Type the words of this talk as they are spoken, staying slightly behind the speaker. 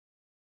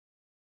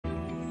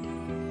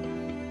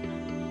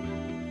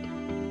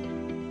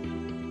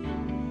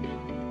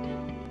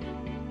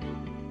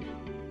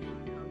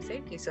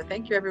safety. So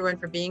thank you everyone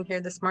for being here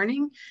this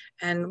morning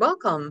and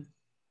welcome.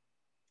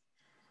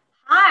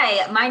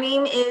 Hi, my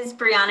name is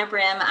Brianna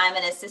Brim. I'm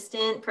an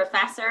assistant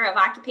professor of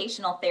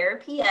occupational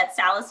therapy at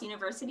Salus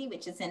University,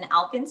 which is in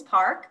Elkins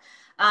Park.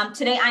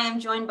 Today I am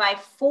joined by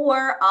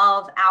 4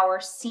 of our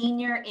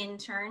senior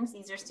interns.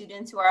 These are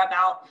students who are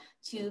about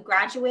to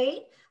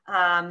graduate.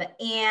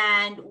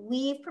 And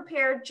we've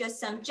prepared just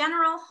some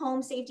general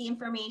home safety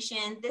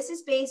information. This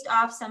is based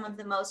off some of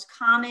the most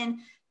common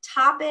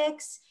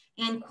topics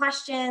and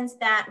questions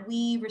that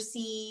we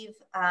receive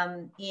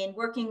in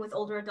working with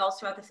older adults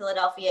throughout the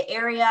Philadelphia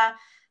area.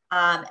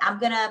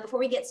 Before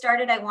we get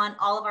started, I want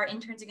all of our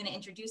interns are gonna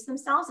introduce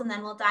themselves and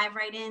then we'll dive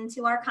right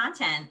into our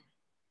content.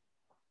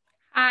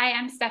 Hi,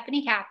 I'm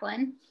Stephanie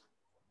Kaplan.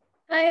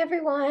 Hi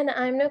everyone,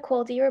 I'm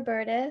Nicole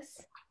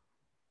DiRobertis.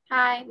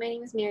 Hi, my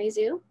name is Mary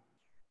Zhu.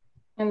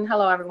 And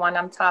hello everyone,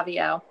 I'm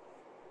Tavio.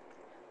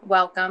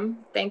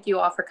 Welcome, thank you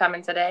all for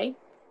coming today.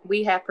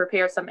 We have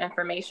prepared some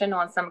information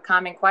on some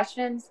common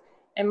questions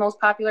and most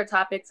popular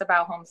topics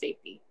about home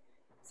safety.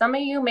 Some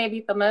of you may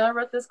be familiar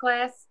with this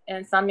class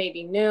and some may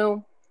be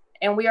new,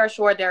 and we are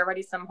sure there are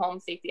already some home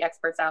safety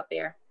experts out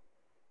there.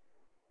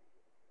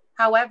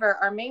 However,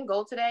 our main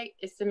goal today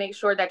is to make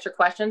sure that your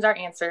questions are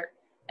answered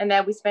and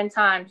that we spend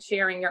time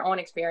sharing your own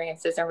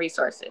experiences and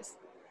resources.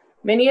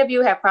 Many of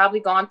you have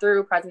probably gone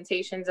through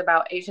presentations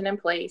about Aging in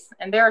Place,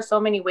 and there are so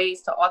many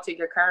ways to alter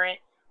your current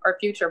or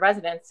future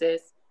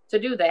residences to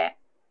do that.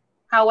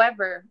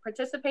 However,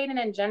 participating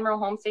in general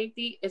home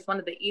safety is one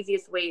of the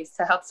easiest ways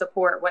to help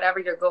support whatever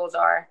your goals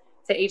are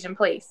to age in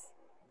place.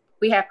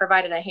 We have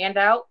provided a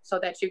handout so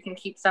that you can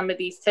keep some of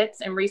these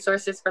tips and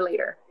resources for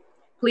later.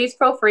 Please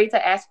feel free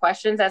to ask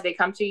questions as they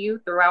come to you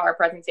throughout our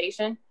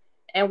presentation,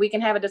 and we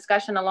can have a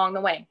discussion along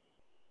the way.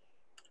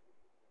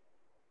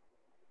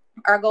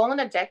 Our goal and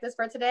objectives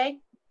for today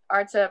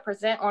are to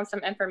present on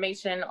some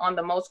information on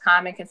the most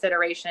common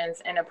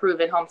considerations in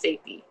improving home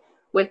safety,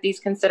 with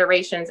these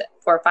considerations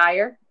for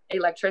fire,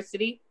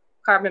 electricity,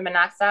 carbon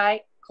monoxide,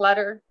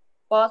 clutter,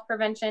 falls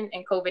prevention,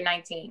 and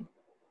COVID-19.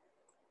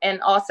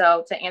 And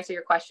also to answer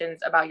your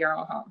questions about your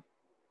own home.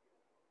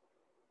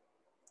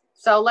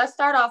 So let's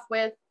start off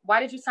with, why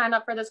did you sign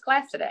up for this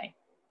class today?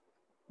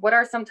 What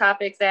are some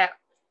topics that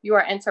you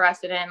are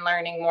interested in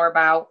learning more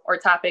about, or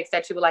topics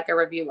that you would like a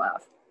review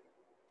of?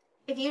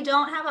 If you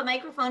don't have a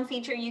microphone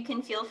feature, you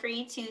can feel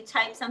free to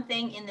type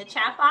something in the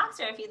chat box,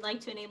 or if you'd like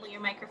to enable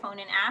your microphone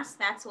and ask,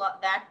 that's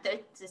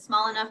a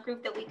small enough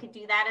group that we could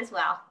do that as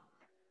well.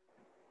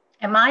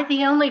 Am I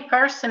the only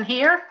person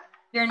here?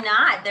 You're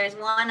not. There's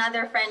one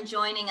other friend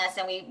joining us,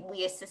 and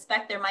we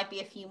suspect there might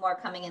be a few more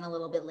coming in a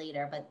little bit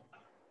later, but.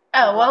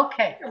 Oh,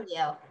 okay.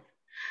 Yeah.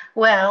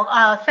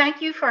 Well,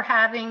 thank you for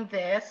having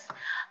this.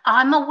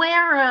 I'm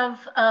aware of,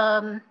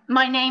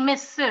 my name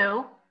is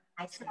Sue.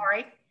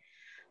 Sorry.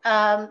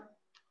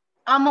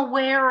 I'm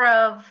aware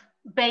of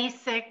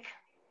basic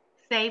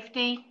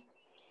safety,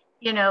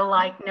 you know,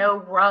 like no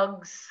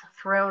rugs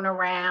thrown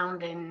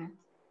around, and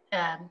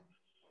I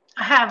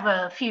have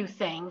a few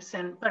things,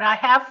 but I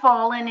have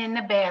fallen in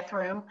the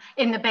bathtub.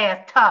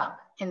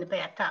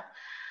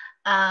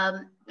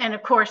 And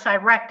of course I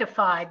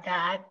rectified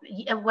that.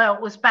 Well,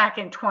 it was back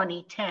in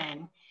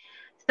 2010.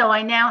 So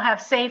I now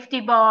have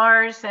safety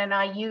bars and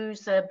I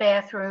use a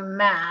bathroom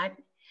mat.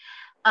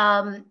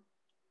 I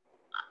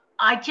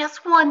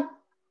just want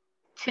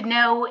to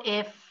know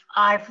if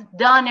I've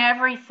done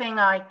everything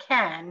I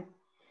can.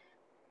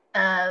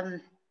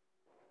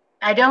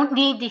 I don't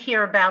need to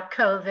hear about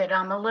COVID.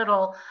 I'm a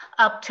little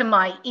up to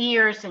my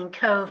ears in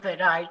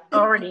COVID. I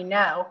already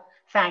know.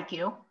 Thank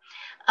you.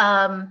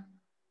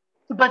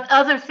 But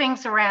other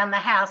things around the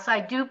house, I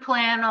do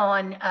plan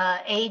on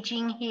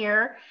aging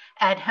here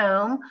at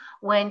home.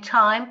 When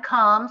time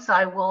comes,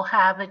 I will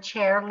have a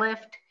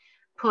chairlift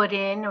put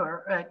in,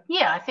 or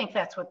yeah, I think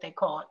that's what they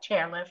call it,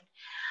 chairlift.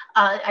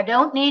 I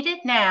don't need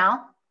it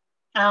now.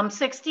 I'm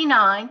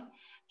 69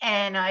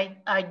 and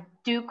I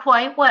do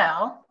quite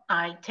well.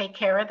 I take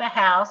care of the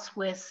house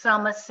with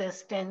some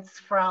assistance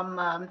from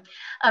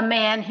a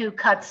man who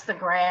cuts the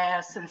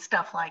grass and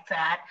stuff like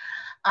that.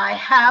 I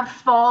have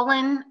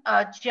fallen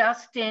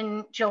just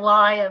in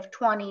July of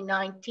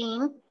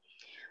 2019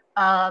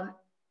 at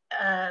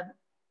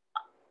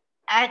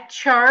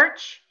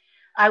church.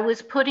 I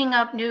was putting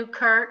up new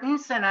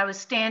curtains and I was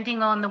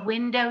standing on the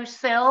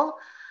windowsill,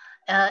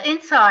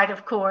 inside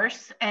of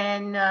course,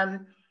 and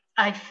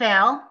I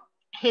fell,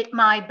 hit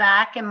my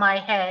back and my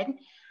head,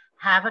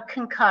 have a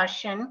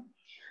concussion.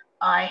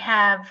 I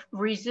have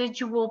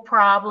residual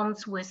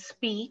problems with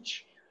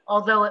speech,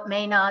 although it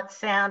may not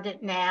sound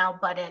it now,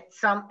 but at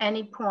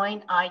any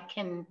point I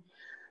can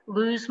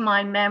lose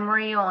my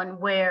memory on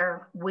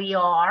where we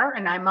are.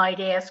 And I might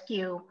ask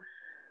you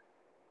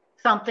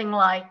something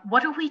like,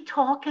 what are we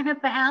talking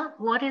about?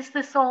 What is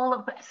this all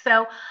about?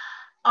 So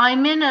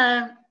I'm in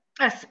a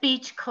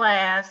speech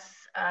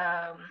class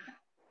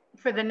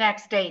for the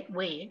next 8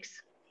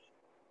 weeks.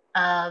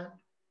 So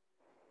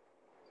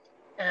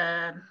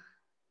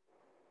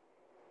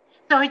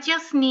I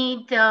just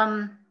need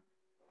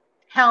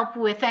help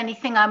with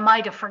anything I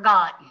might have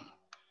forgotten.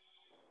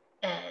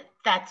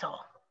 that's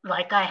all.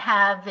 Like I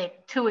have the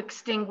 2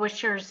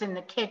 extinguishers in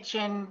the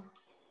kitchen.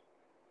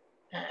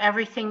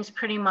 Everything's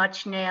pretty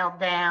much nailed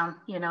down.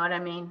 You know what I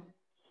mean?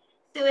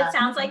 So it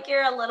sounds like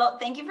you're a little,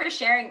 thank you for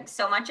sharing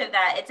so much of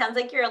that. It sounds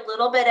like you're a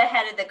little bit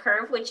ahead of the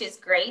curve, which is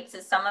great.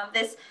 So some of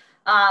this,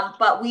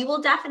 but we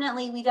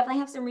definitely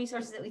have some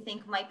resources that we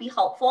think might be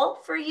helpful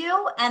for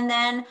you. And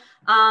then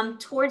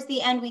towards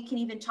the end, we can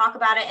even talk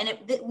about it.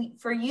 And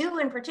for you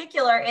in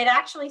particular, it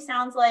actually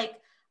sounds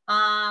like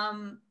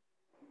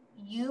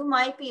you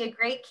might be a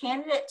great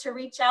candidate to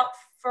reach out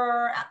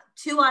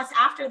to us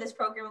after this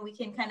program, and we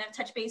can kind of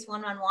touch base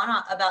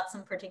one-on-one about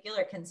some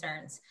particular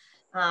concerns.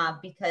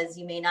 Because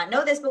you may not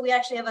know this, but we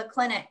actually have a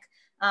clinic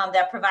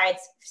that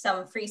provides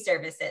some free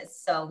services.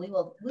 So we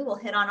will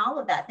hit on all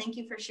of that. Thank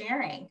you for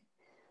sharing.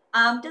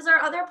 Does our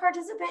other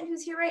participant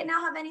who's here right now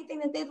have anything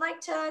that they'd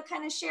like to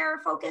kind of share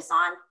or focus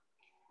on?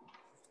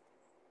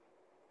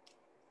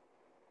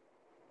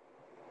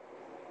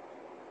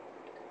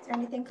 Is there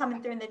anything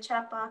coming through in the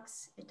chat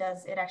box? It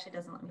actually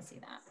doesn't let me see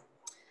that.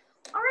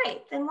 All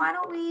right, then why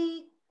don't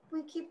we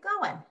keep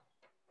going?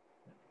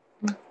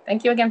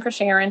 Thank you again for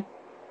sharing.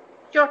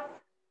 Sure.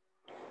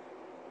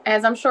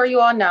 As I'm sure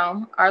you all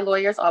know, our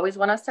lawyers always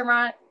want us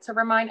to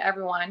remind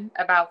everyone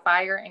about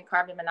fire and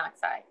carbon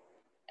monoxide.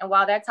 And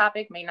while that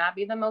topic may not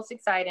be the most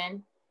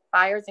exciting,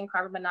 fires and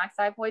carbon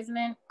monoxide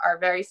poisoning are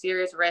very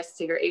serious risks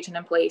to your agent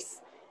in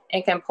place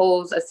and can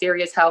pose a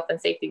serious health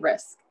and safety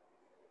risk.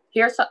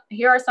 Here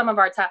are some of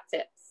our top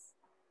tips.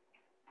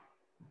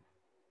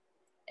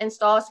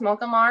 Install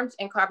smoke alarms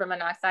and carbon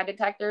monoxide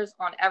detectors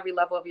on every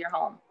level of your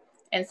home,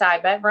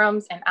 inside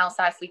bedrooms and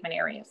outside sleeping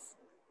areas.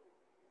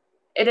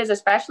 It is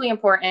especially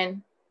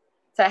important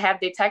to have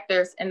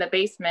detectors in the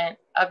basement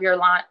of your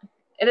laundry.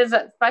 It is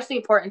especially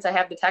important to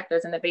have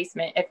detectors in the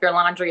basement if your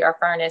laundry or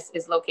furnace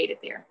is located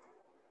there.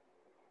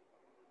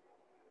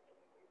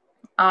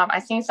 I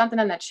seen something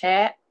in the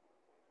chat.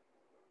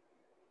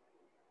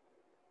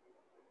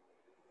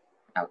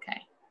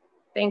 Okay,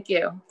 thank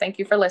you. Thank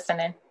you for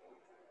listening.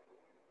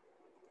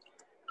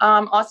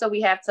 Also,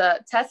 we have to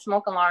test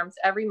smoke alarms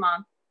every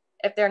month.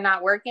 If they're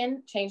not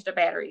working, change the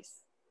batteries.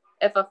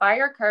 If a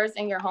fire occurs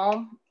in your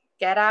home,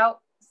 get out,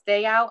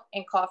 stay out,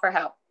 and call for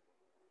help.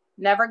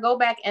 Never go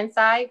back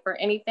inside for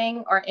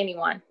anything or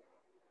anyone.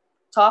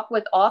 Talk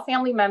with all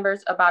family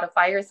members about a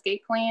fire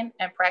escape plan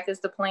and practice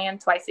the plan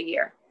twice a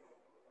year.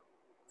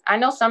 I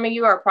know some of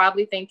you are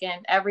probably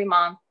thinking every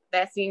month,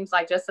 that seems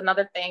like just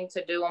another thing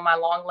to do on my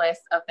long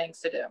list of things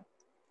to do.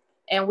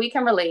 And we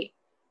can relate,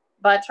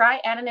 but try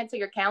adding it to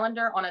your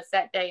calendar on a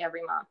set day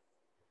every month.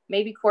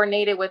 Maybe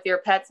coordinate it with your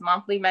pet's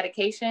monthly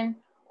medication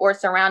or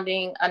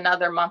surrounding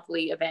another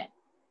monthly event.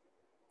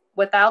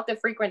 Without the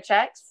frequent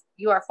checks,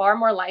 you are far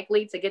more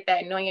likely to get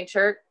that annoying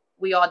chirp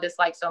we all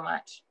dislike so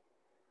much.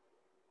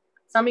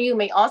 Some of you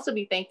may also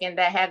be thinking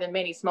that having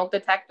many smoke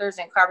detectors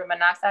and carbon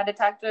monoxide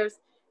detectors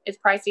is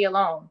pricey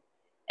alone,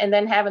 and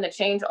then having to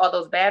change all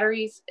those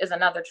batteries is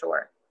another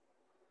chore.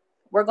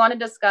 We're going to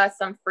discuss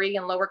some free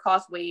and lower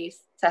cost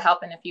ways to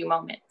help in a few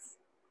moments.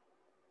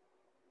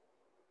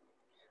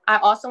 I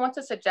also want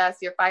to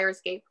suggest your fire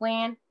escape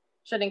plan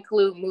should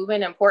include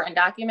moving important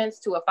documents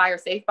to a fire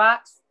safe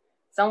box,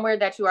 somewhere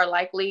that you are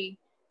likely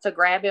to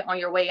grab it on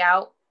your way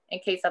out in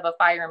case of a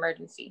fire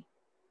emergency.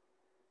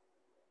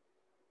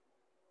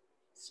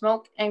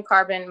 Smoke and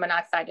carbon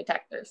monoxide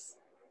detectors.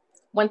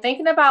 When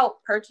thinking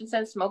about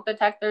purchasing smoke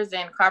detectors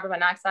and carbon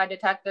monoxide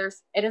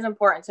detectors, it is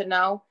important to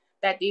know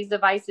that these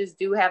devices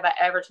do have an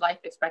average life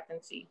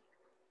expectancy.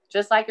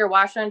 Just like your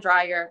washer and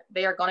dryer,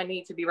 they are going to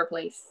need to be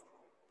replaced.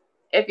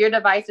 If your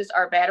devices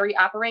are battery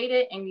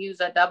operated and use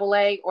a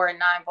AA or a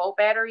 9-volt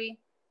battery,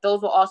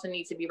 those will also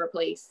need to be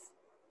replaced.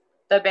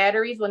 The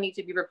batteries will need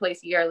to be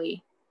replaced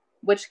yearly,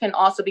 which can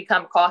also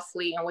become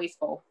costly and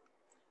wasteful.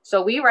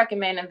 So we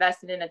recommend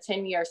investing in a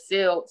 10-year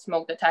sealed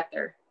smoke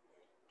detector.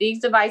 These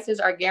devices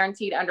are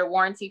guaranteed under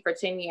warranty for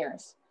 10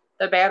 years.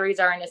 The batteries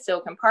are in a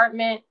sealed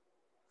compartment,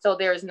 so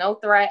there is no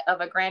threat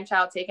of a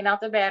grandchild taking out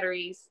the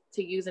batteries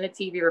to using a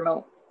TV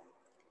remote.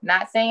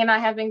 Not saying I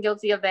have been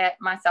guilty of that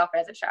myself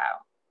as a child.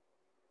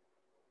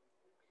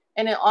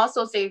 And it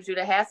also saves you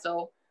the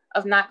hassle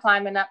of not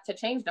climbing up to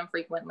change them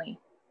frequently.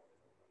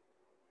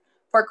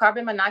 For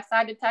carbon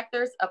monoxide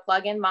detectors, a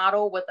plug-in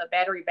model with a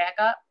battery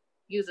backup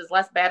uses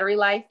less battery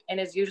life and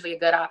is usually a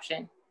good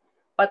option.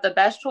 But the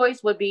best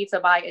choice would be to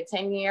buy a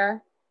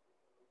 10-year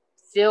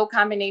sealed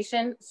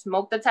combination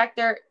smoke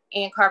detector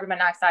and carbon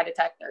monoxide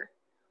detector.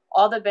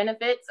 All the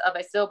benefits of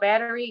a sealed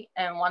battery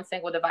and one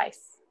single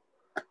device.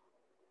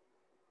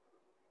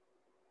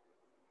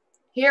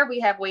 Here we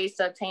have ways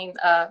to obtain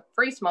a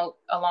free smoke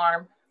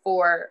alarm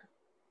for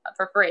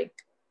free.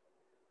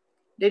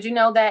 Did you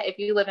know that if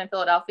you live in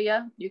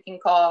Philadelphia, you can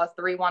call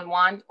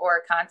 311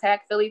 or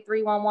contact Philly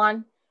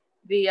 311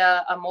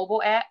 via a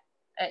mobile app,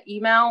 an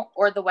email,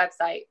 or the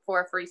website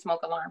for a free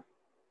smoke alarm?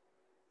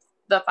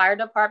 The fire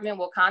department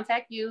will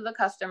contact you, the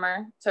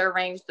customer, to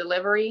arrange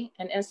delivery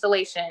and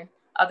installation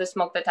of the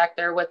smoke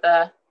detector with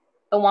the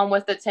one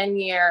with the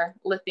 10-year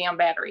lithium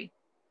battery.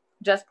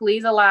 Just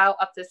please allow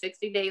up to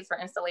 60 days for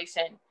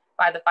installation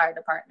by the fire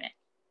department.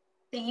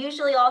 They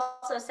usually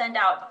also send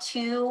out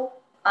two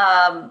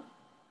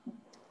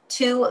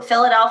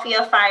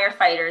Philadelphia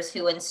firefighters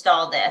who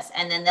install this,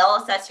 and then they'll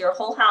assess your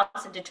whole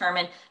house and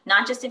determine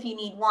not just if you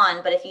need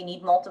one, but if you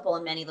need multiple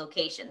in many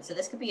locations. So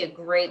this could be a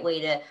great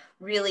way to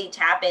really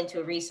tap into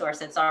a resource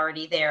that's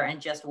already there and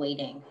just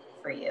waiting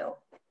for you.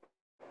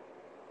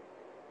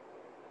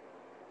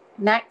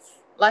 Next,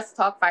 let's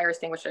talk fire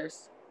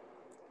extinguishers.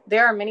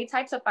 There are many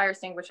types of fire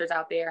extinguishers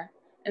out there,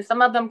 and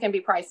some of them can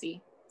be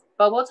pricey,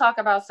 but we'll talk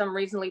about some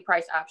reasonably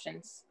priced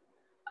options.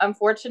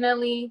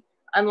 Unfortunately,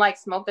 unlike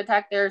smoke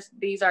detectors,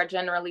 these are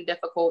generally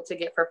difficult to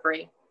get for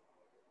free.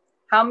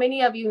 How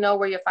many of you know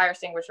where your fire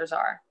extinguishers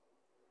are?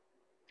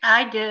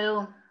 I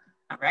do.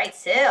 All right,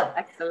 Sue.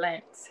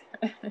 Excellent.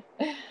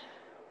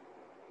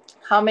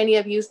 How many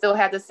of you still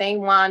have the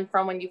same one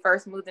from when you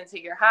first moved into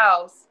your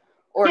house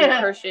or you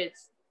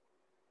purchased?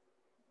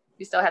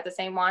 You still have the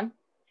same one?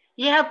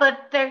 Yeah,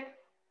 but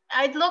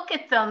I look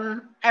at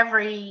them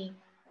every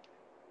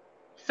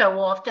so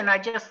often. I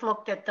just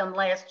looked at them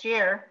last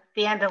year,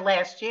 the end of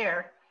last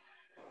year,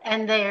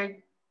 and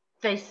they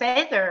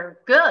say they're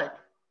good.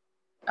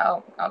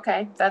 Oh,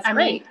 okay. That's great.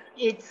 I mean,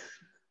 it's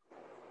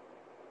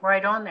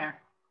right on there.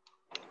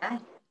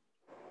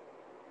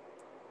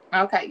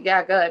 Okay,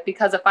 yeah, good.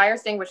 Because the fire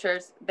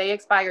extinguishers, they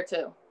expire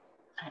too.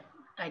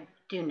 I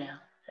do know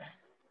that.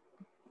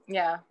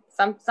 Yeah,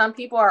 some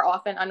people are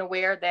often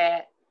unaware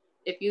that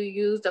if you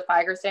use the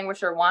fire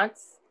extinguisher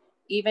once,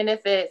 even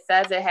if it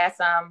says it has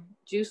some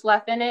juice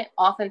left in it,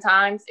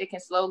 oftentimes it can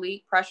slow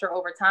leak pressure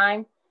over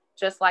time,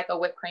 just like a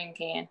whipped cream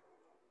can.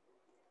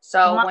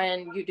 So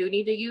when you do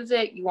need to use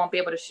it, you won't be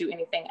able to shoot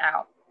anything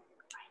out.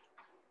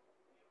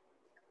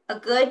 A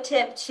good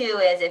tip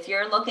too is if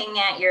you're looking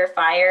at your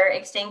fire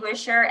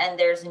extinguisher and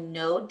there's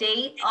no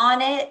date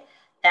on it,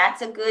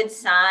 that's a good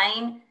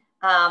sign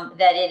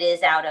that it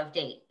is out of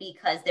date,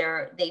 because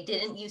they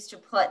didn't used to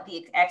put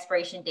the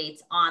expiration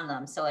dates on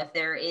them. So if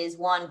there is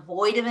one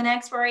void of an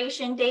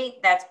expiration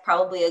date, that's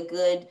probably a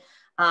good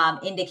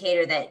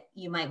indicator that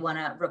you might want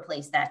to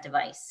replace that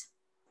device.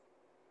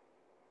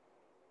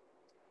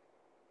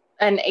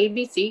 An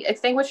ABC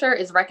extinguisher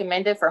is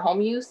recommended for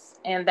home use,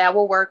 and that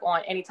will work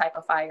on any type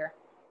of fire.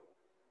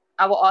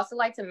 I will also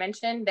like to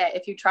mention that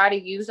if you try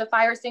to use a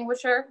fire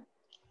extinguisher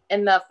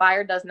and the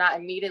fire does not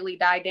immediately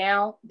die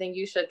down, then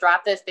you should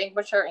drop the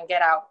extinguisher and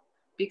get out,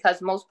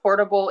 because most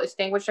portable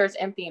extinguishers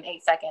empty in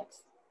 8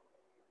 seconds.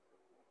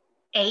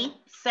 8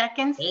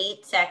 seconds?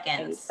 8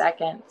 seconds. 8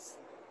 seconds.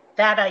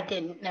 That I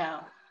didn't know.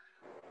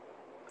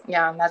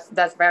 Yeah,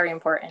 that's very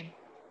important.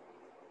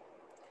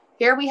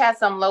 Here we have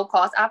some low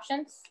cost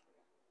options.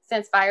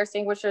 Since fire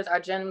extinguishers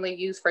are generally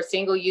used for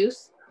single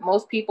use,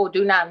 most people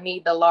do not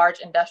need the large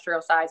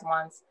industrial size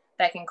ones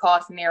that can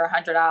cost near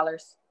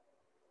 $100.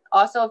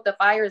 Also, if the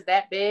fire is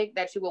that big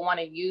that you will want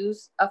to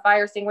use a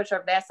fire extinguisher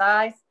of that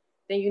size,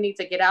 then you need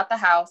to get out the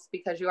house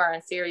because you are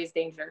in serious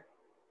danger.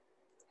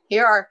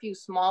 Here are a few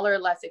smaller,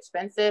 less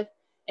expensive,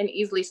 and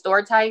easily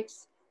stored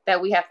types that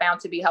we have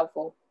found to be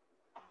helpful.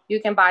 You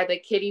can buy the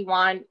Kitty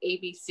One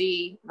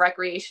ABC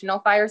recreational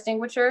fire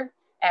extinguisher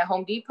at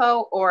Home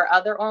Depot or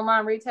other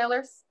online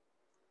retailers.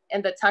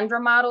 And the Tundra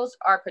models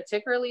are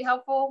particularly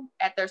helpful.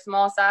 At their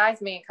small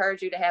size, may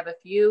encourage you to have a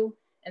few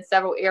in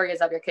several areas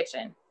of your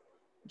kitchen.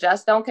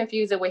 Just don't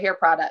confuse it with hair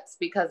products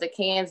because the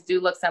cans do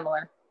look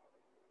similar.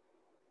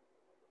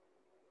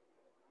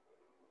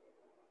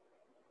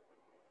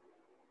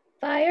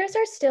 Fires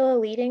are still a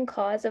leading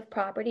cause of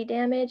property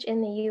damage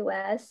in the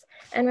US,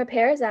 and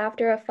repairs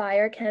after a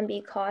fire can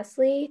be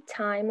costly,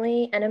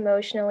 timely, and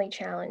emotionally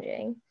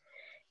challenging.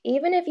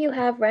 Even if you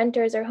have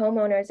renters or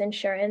homeowners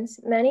insurance,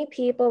 many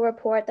people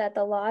report that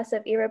the loss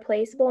of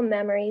irreplaceable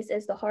memories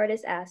is the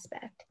hardest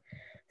aspect.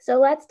 So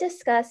let's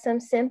discuss some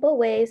simple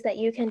ways that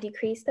you can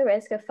decrease the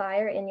risk of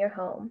fire in your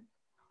home.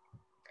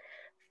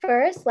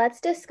 First,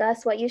 let's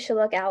discuss what you should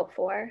look out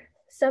for.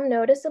 Some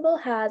noticeable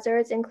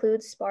hazards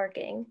include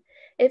sparking.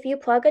 If you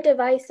plug a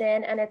device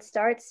in and it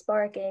starts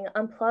sparking,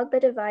 unplug the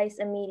device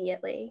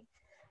immediately.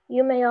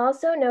 You may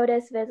also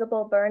notice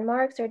visible burn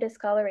marks or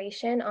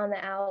discoloration on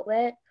the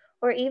outlet,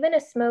 or even a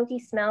smoky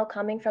smell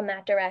coming from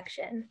that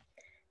direction.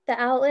 The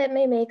outlet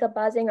may make a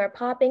buzzing or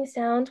popping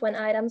sound when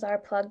items are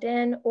plugged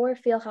in or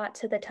feel hot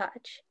to the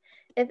touch.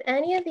 If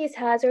any of these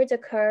hazards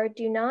occur,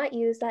 do not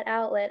use that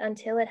outlet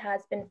until it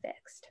has been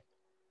fixed.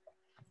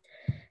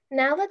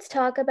 Now let's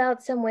talk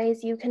about some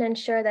ways you can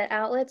ensure that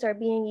outlets are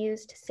being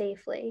used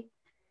safely.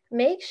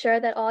 Make sure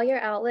that all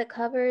your outlet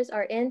covers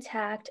are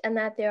intact and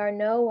that there are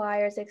no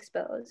wires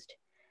exposed.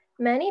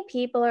 Many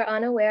people are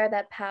unaware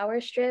that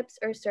power strips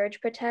or surge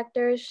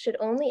protectors should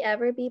only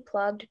ever be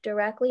plugged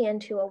directly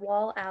into a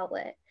wall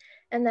outlet,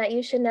 and that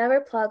you should never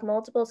plug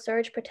multiple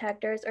surge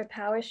protectors or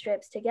power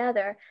strips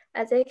together,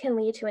 as it can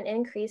lead to an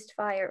increased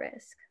fire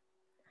risk.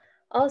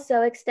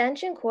 Also,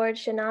 extension cords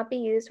should not be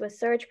used with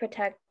surge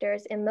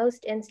protectors in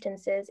most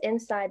instances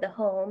inside the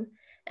home,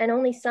 and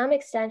only some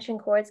extension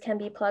cords can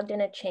be plugged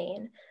in a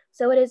chain,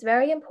 so it is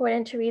very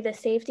important to read the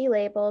safety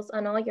labels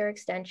on all your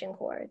extension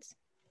cords.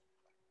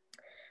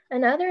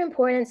 Another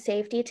important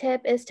safety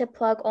tip is to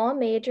plug all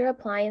major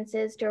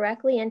appliances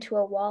directly into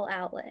a wall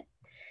outlet.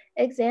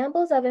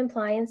 Examples of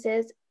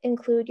appliances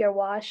include your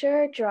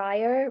washer,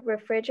 dryer,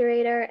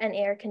 refrigerator, and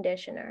air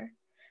conditioner.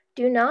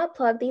 Do not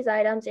plug these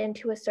items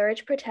into a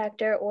surge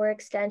protector or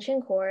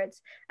extension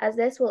cords, as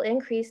this will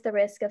increase the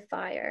risk of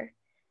fire.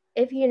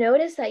 If you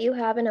notice that you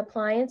have an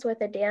appliance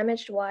with a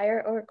damaged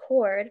wire or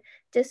cord,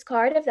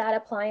 discard of that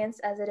appliance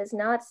as it is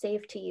not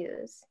safe to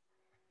use.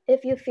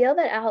 If you feel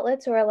that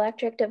outlets or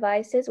electric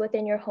devices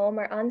within your home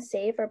are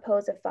unsafe or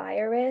pose a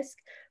fire risk,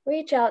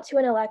 reach out to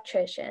an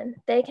electrician.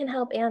 They can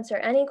help answer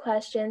any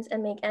questions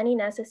and make any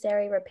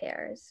necessary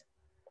repairs.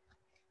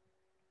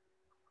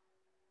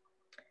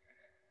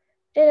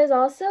 It is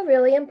also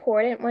really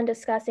important when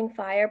discussing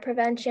fire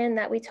prevention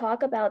that we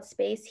talk about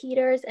space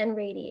heaters and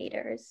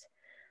radiators.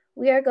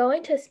 We are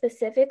going to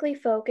specifically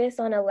focus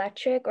on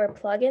electric or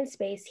plug-in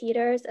space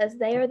heaters as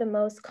they are the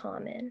most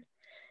common.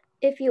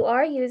 If you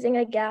are using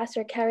a gas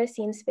or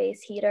kerosene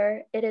space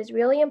heater, it is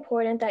really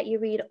important that you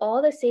read all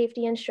the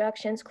safety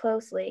instructions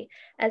closely,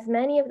 as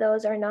many of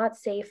those are not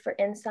safe for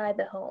inside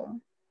the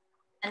home.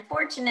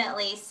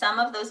 Unfortunately, some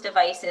of those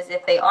devices,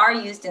 if they are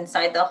used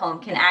inside the home,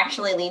 can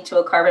actually lead to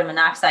a carbon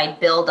monoxide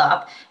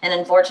buildup, and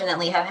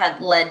unfortunately have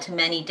led to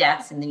many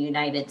deaths in the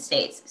United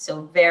States.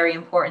 So very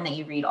important that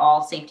you read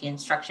all safety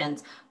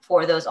instructions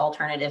for those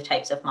alternative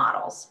types of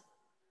models.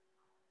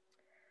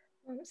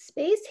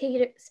 Space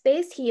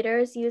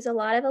heaters use a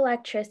lot of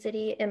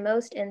electricity in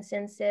most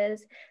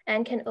instances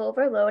and can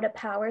overload a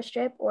power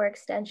strip or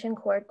extension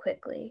cord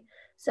quickly.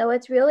 So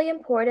it's really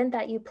important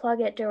that you plug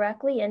it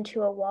directly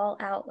into a wall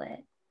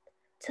outlet.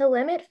 To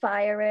limit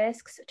fire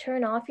risks,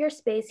 turn off your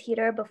space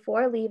heater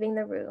before leaving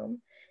the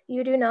room.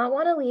 You do not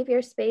want to leave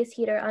your space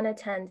heater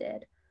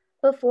unattended.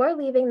 Before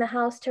leaving the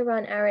house to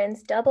run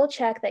errands, double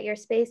check that your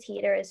space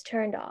heater is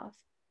turned off.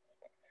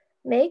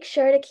 Make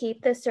sure to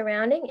keep the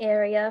surrounding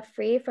area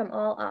free from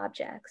all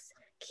objects.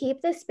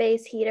 Keep the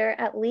space heater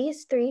at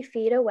least 3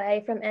 feet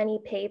away from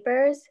any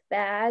papers,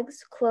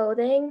 bags,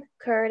 clothing,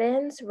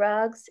 curtains,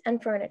 rugs,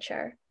 and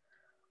furniture.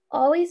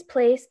 Always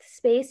place the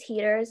space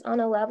heaters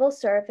on a level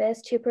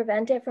surface to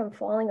prevent it from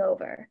falling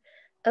over.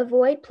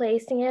 Avoid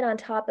placing it on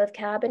top of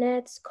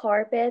cabinets,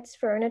 carpets,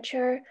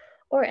 furniture,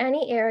 or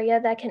any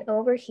area that can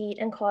overheat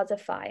and cause a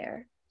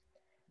fire.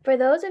 For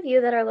those of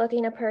you that are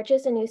looking to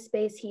purchase a new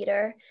space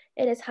heater,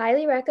 it is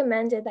highly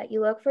recommended that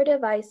you look for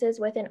devices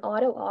with an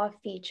auto-off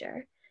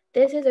feature.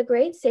 This is a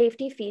great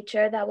safety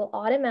feature that will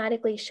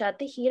automatically shut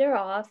the heater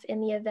off in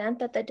the event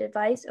that the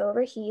device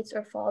overheats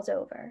or falls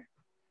over.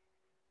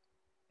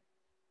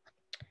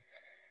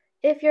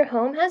 If your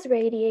home has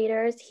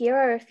radiators, here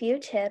are a few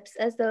tips,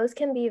 as those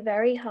can be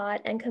very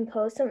hot and can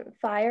pose some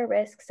fire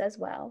risks as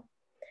well.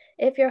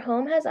 If your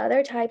home has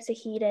other types of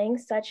heating,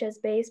 such as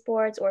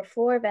baseboards or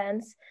floor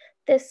vents,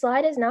 this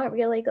slide is not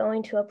really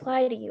going to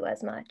apply to you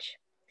as much.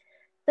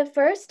 The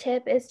first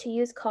tip is to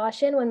use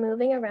caution when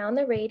moving around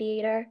the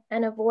radiator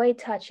and avoid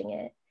touching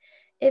it.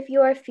 If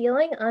you are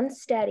feeling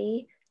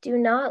unsteady, do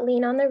not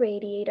lean on the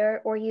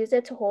radiator or use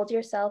it to hold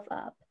yourself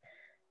up.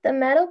 The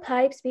metal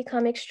pipes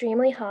become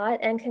extremely hot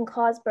and can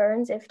cause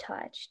burns if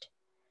touched.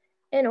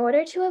 In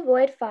order to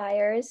avoid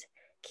fires,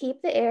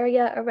 keep the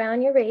area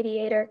around your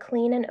radiator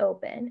clean and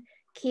open.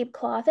 Keep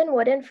cloth and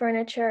wooden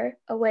furniture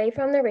away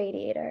from the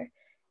radiator.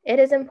 It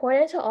is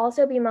important to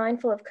also be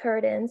mindful of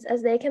curtains,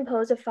 as they can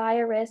pose a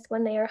fire risk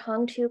when they are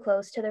hung too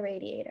close to the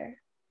radiator.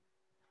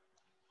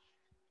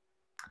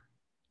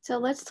 So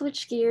let's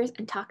switch gears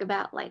and talk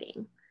about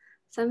lighting.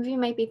 Some of you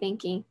might be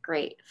thinking,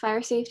 great,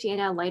 fire safety and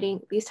now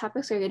lighting, these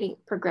topics are getting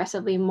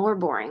progressively more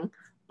boring,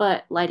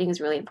 but lighting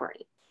is really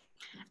important.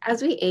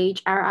 As we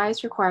age, our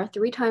eyes require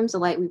 3 times the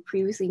light we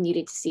previously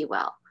needed to see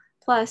well.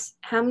 Plus,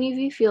 how many of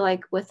you feel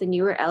like with the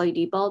newer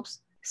LED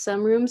bulbs,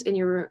 some rooms in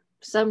your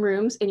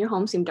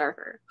home seem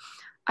darker?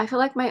 I feel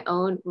like my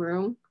own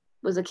room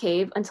was a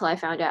cave until I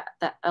found out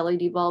that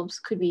LED bulbs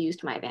could be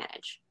used to my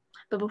advantage.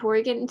 But before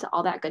we get into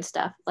all that good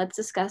stuff, let's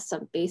discuss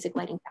some basic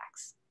lighting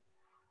facts.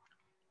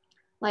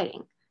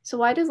 Lighting. So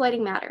why does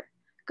lighting matter?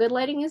 Good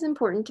lighting is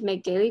important to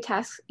make daily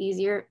tasks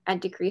easier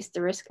and decrease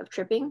the risk of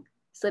tripping,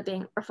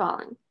 slipping, or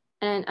falling.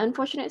 And an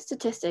unfortunate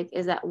statistic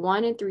is that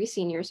 1 in 3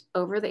 seniors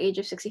over the age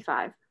of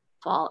 65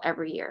 fall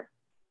every year.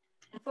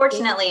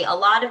 Unfortunately, a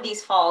lot of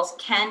these falls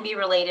can be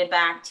related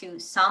back to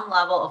some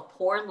level of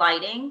poor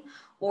lighting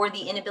or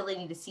the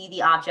inability to see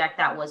the object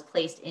that was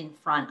placed in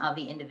front of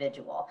the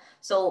individual.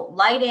 So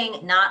lighting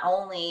not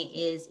only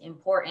is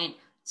important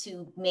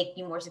to make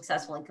you more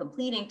successful in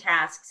completing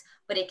tasks,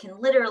 but it can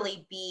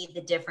literally be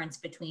the difference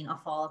between a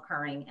fall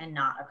occurring and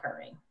not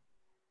occurring.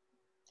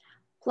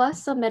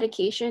 Plus, some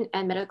medication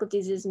and medical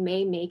diseases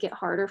may make it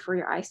harder for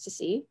your eyes to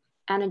see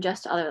and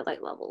adjust to other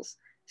light levels.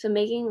 So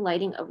making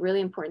lighting a really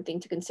important thing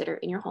to consider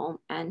in your home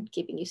and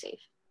keeping you safe.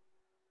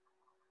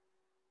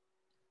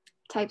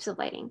 Types of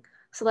lighting.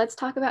 So let's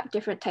talk about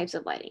different types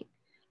of lighting.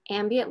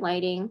 Ambient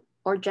lighting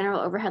or general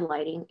overhead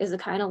lighting is the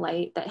kind of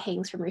light that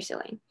hangs from your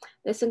ceiling.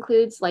 This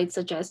includes lights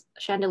such as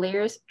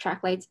chandeliers,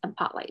 track lights, and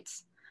pot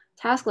lights.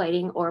 Task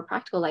lighting or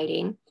practical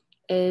lighting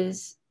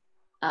is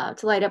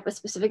to light up a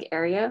specific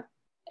area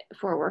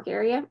for a work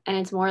area, and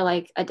it's more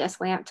like a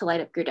desk lamp to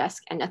light up your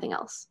desk and nothing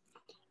else.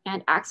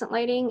 And accent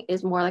lighting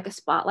is more like a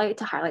spotlight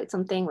to highlight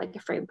something like a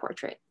frame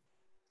portrait.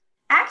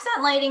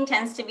 Accent lighting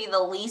tends to be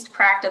the least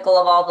practical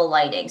of all the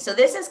lighting. So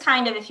this is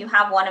kind of if you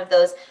have one of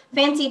those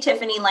fancy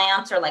Tiffany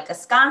lamps or like a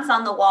sconce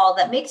on the wall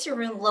that makes your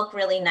room look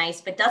really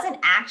nice, but doesn't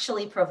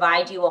actually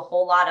provide you a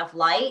whole lot of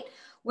light.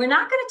 We're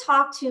not going to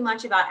talk too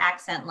much about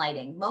accent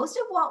lighting. Most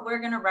of what we're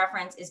going to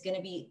reference is going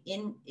to be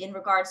in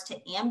regards to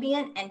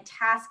ambient and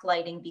task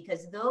lighting,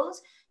 because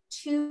those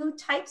two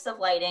types of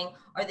lighting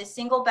are the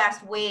single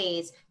best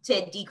ways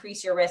to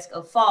decrease your risk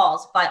of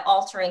falls by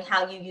altering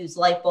how you use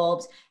light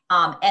bulbs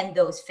and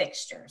those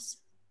fixtures.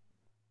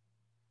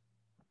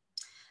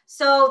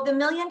 So the $1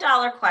 million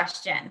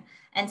question,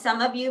 and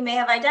some of you may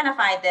have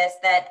identified this,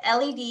 that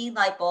LED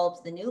light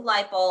bulbs, the new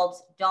light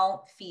bulbs,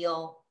 don't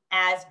feel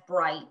as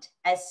bright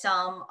as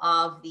some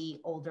of the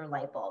older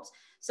light bulbs.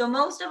 So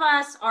most of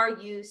us are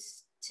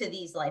used to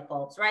these light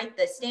bulbs, right?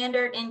 The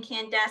standard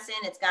incandescent,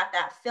 it's got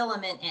that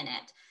filament in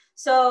it.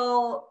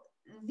 So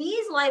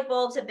these light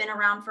bulbs have been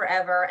around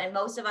forever, and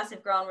most of us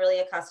have grown really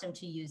accustomed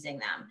to using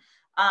them.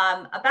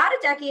 About a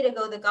decade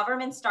ago, the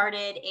government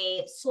started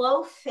a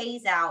slow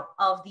phase out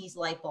of these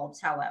light bulbs,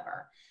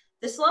 however.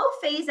 The slow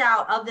phase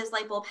out of this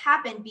light bulb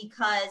happened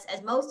because,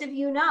 as most of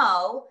you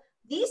know,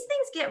 these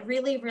things get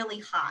really, really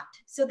hot.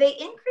 So they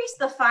increase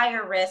the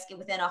fire risk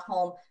within a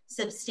home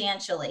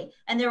substantially.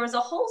 And there was a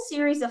whole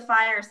series of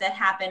fires that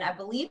happened, I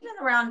believe,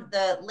 in around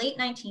the late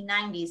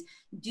 1990s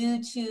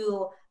due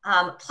to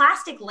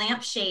plastic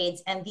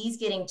lampshades and these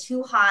getting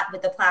too hot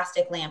with the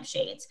plastic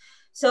lampshades.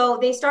 So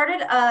they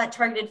started a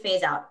targeted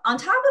phase out. On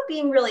top of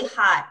being really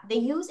hot, they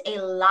use a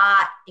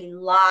lot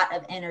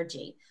of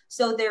energy.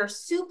 So they're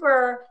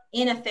super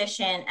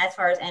inefficient as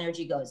far as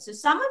energy goes. So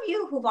some of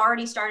you who've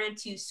already started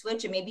to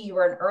switch, and maybe you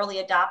were an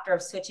early adopter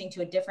of switching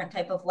to a different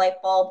type of light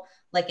bulb,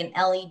 like an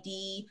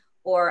LED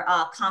or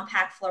a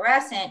compact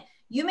fluorescent,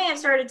 you may have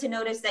started to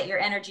notice that your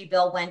energy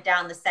bill went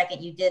down the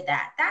second you did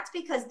that. That's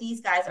because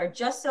these guys are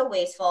just so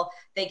wasteful.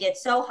 They get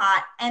so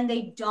hot and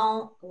they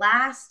don't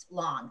last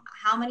long.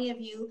 How many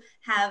of you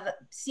have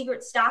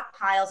secret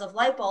stockpiles of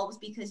light bulbs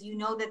because you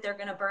know that they're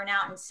going to burn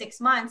out in 6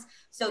 months,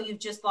 so you've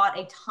just bought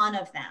a ton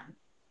of them?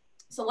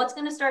 So what's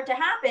going to start to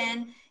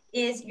happen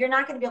is you're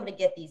not going to be able to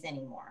get these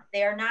anymore.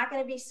 They are not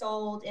going to be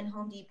sold in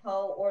Home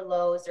Depot or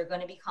Lowe's. They're going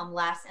to become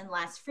less and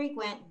less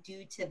frequent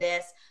due to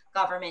this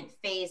government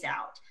phase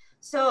out.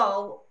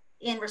 So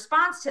in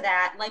response to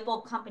that, light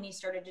bulb companies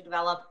started to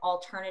develop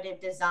alternative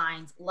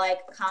designs like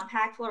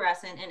compact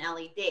fluorescent and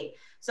LED.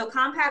 So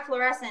compact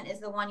fluorescent is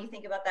the one you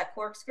think about, that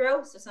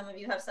corkscrew. So some of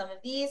you have some of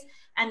these.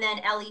 And then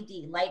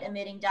LED, light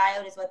emitting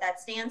diode, is what that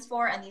stands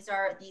for. And these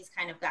are these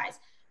kind of guys.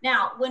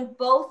 Now, when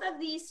both of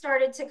these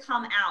started to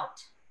come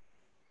out,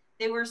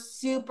 they were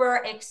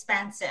super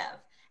expensive.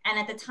 And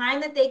at the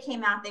time that they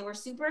came out, they were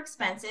super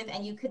expensive,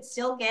 and you could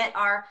still get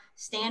our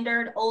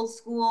standard old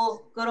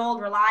school, good old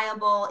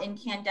reliable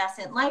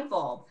incandescent light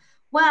bulb.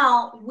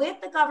 Well, with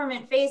the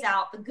government phase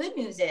out, the good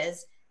news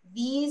is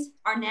these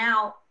are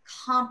now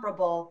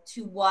comparable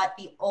to what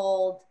the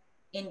old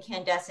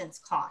incandescents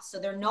cost. So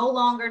they're no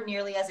longer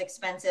nearly as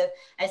expensive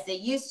as they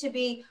used to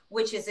be,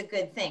 which is a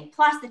good thing.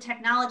 Plus, the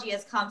technology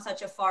has come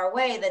such a far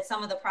way that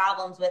some of the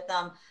problems with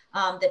them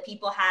that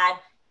people had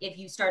if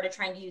you started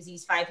trying to use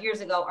these 5 years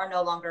ago are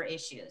no longer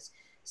issues.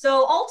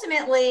 So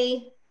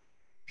ultimately,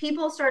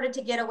 people started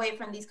to get away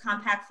from these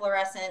compact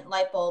fluorescent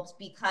light bulbs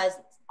because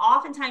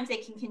oftentimes they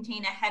can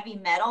contain a heavy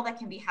metal that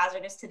can be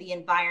hazardous to the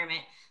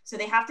environment. So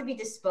they have to be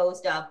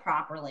disposed of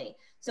properly.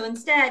 So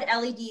instead,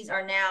 LEDs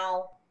are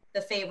now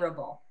the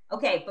favorable.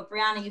 Okay, but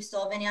Brianna, you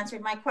still haven't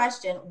answered my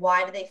question.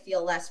 Why do they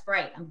feel less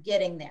bright? I'm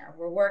getting there.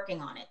 We're working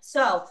on it.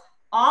 So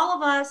all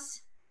of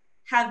us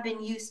have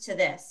been used to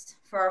this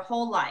for our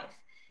whole life.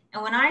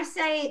 And when I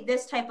say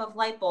this type of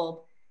light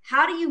bulb,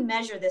 how do you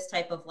measure this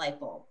type of light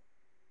bulb?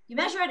 You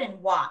measure it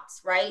in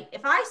watts, right?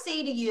 If I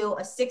say to you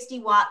a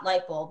 60-watt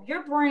light bulb,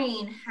 your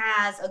brain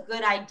has a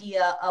good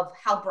idea of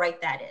how bright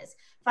that is.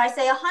 If I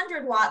say a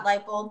 100-watt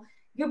light bulb,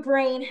 your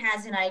brain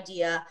has an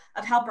idea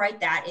of how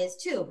bright that is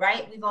too,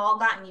 right? We've all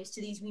gotten used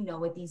to these. We know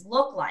what these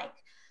look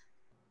like.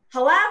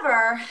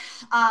 However,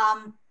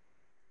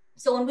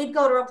 so when we'd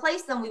go to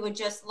replace them, we would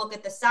just look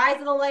at the size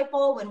of the light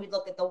bulb, when we'd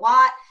look at the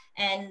watt,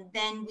 and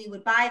then we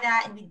would buy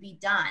that and we'd be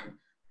done.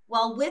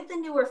 Well, with the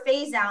newer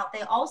phase out,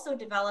 they also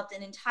developed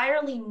an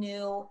entirely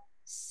new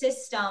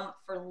system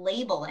for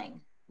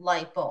labeling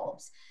light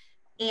bulbs.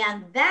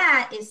 And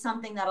that is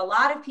something that a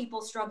lot of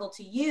people struggle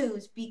to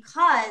use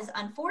because,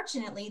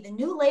 unfortunately, the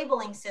new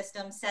labeling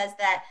system says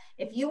that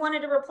if you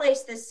wanted to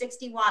replace this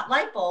 60-watt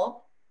light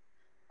bulb,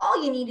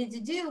 all you needed to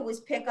do was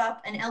pick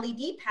up an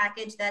LED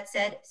package that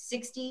said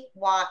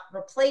 60-watt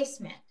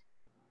replacement.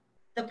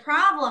 The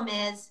problem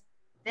is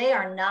they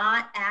are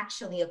not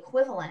actually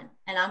equivalent,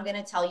 and I'm going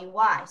to tell you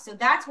why. So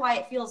that's why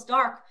it feels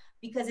dark,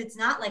 because it's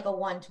not like a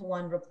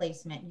one-to-one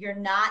replacement. You're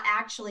not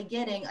actually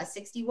getting a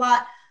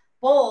 60-watt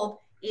bulb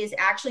is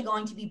actually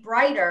going to be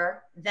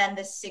brighter than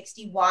the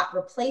 60-watt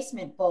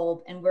replacement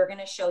bulb, and we're going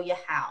to show you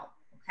how,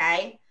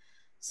 okay?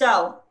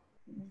 So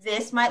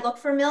this might look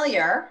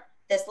familiar,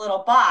 this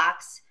little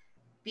box,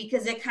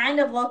 because it kind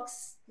of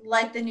looks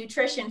like the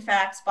nutrition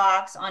facts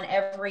box on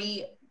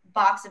every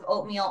box of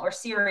oatmeal or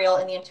cereal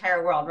in the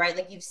entire world, right?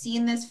 Like you've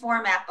seen this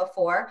format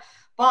before,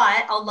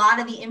 but a lot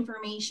of the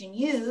information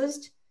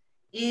used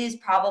is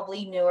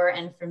probably newer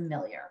and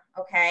familiar,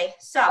 okay?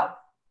 So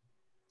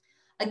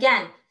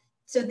again,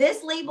 so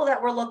this label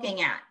that we're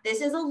looking at,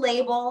 this is a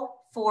label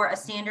for a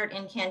standard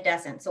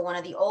incandescent. So one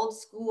of the old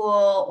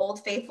school,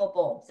 old faithful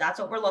bulbs, that's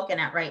what we're looking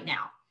at right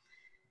now.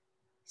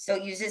 So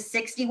it uses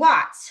 60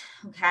 watts,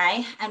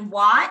 okay? And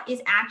watt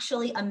is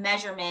actually a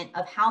measurement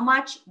of how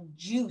much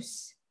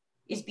juice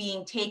is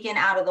being taken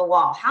out of the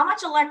wall. How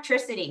much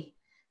electricity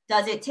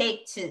does it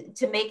take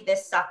to make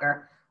this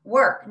sucker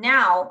work?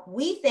 Now,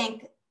 we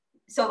think,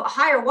 so a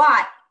higher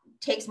watt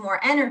takes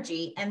more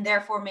energy and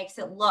therefore makes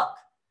it look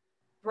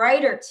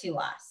brighter to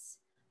us.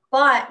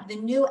 But the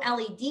new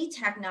LED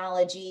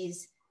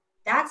technologies,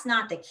 that's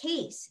not the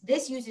case.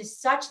 This uses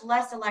such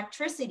less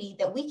electricity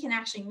that we can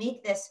actually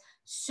make this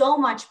so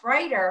much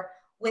brighter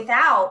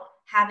without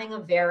having a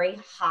very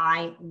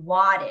high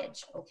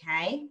wattage,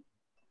 okay?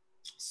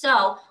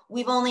 So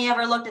we've only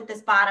ever looked at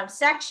this bottom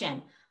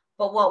section,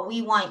 but what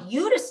we want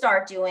you to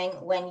start doing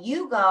when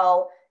you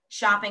go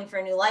shopping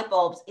for new light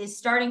bulbs is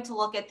starting to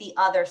look at the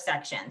other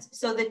sections.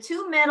 So the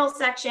two middle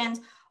sections,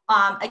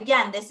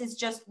 again, this is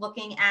just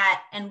looking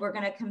at, and we're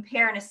going to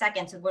compare in a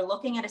second. So we're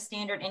looking at a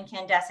standard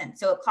incandescent.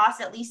 So it costs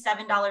at least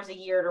 $7 a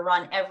year to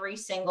run every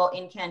single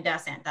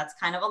incandescent. That's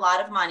kind of a lot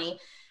of money.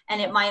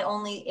 And it might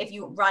only, if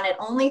you run it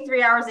only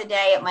 3 hours a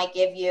day, it might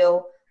give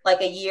you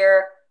like a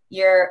year,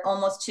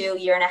 almost 2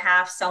 years and a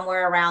half,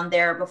 somewhere around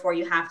there before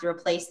you have to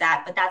replace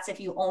that. But that's if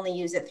you only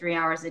use it 3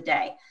 hours a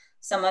day.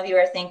 Some of you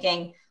are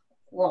thinking,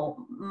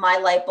 well, my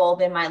light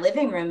bulb in my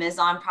living room is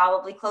on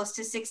probably close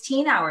to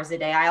 16 hours a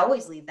day. I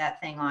always leave that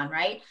thing on,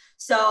 right?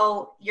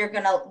 So you're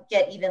going to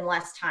get even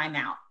less time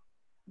out.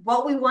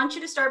 What we want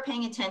you to start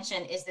paying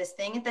attention is this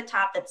thing at the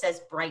top that says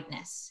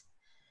brightness.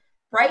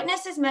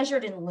 Brightness is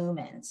measured in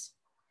lumens.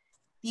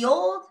 The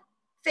old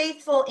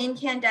faithful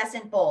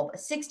incandescent bulb, a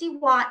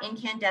 60-watt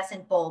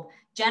incandescent bulb,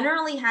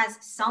 generally has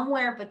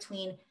somewhere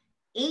between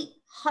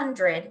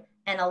 800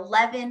 and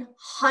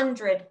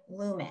 1100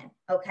 lumen,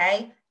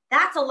 okay?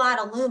 That's a lot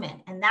of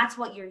lumen, and that's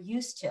what you're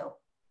used to.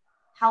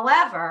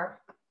 However,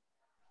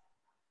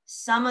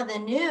 some of the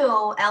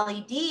new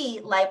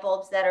LED light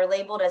bulbs that are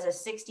labeled as a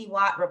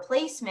 60-watt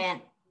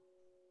replacement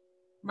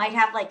might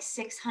have like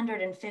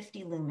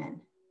 650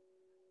 lumen.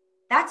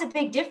 That's a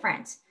big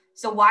difference.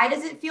 So why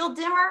does it feel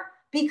dimmer?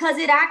 Because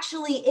it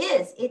actually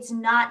is. It's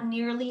not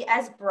nearly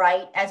as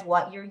bright as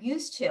what you're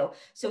used to.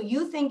 So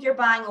you think you're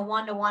buying a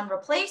one-to-one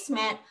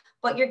replacement,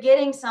 but you're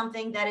getting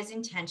something that is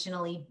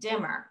intentionally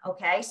dimmer,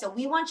 okay? So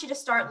we want you to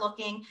start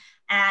looking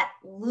at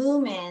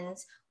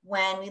lumens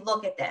when we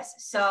look at this.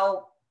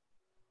 So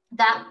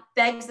that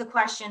begs the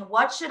question,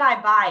 what should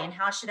I buy and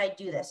how should I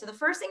do this? So the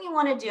first thing you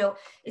want to do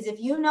is, if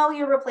you know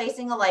you're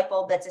replacing a light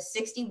bulb that's a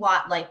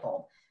 60-watt light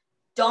bulb,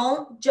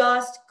 don't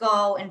just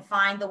go and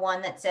find the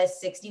one that says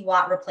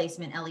 60-watt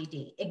replacement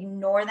LED.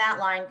 Ignore that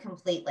line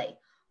completely.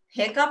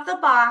 Pick up the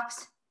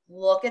box,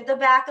 look at the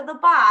back of the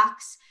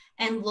box,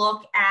 and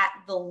look at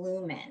the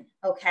lumen,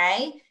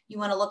 okay? You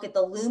want to look at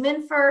the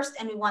lumen first,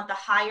 and we want the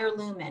higher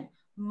lumen.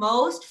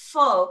 Most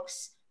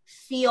folks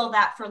feel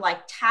that for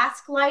like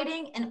task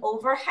lighting and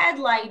overhead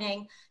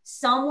lighting,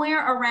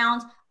 somewhere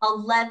around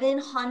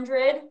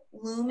 1100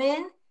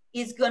 lumen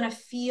is going to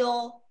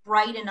feel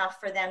bright enough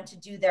for them to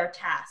do their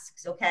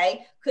tasks,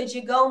 okay? Could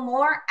you go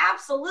more?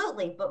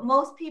 Absolutely, but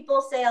most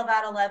people say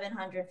about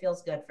 1100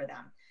 feels good for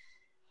them.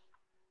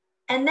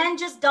 And then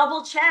just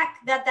double check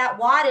that that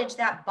wattage,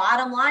 that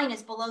bottom line,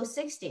 is below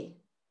 60,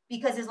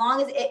 because as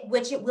long as it,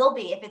 which it will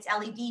be if it's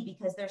LED,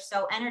 because they're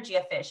so energy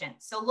efficient.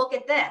 So look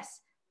at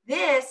this.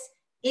 This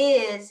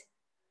is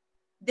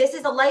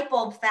a light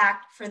bulb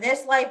fact for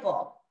this light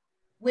bulb,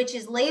 which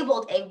is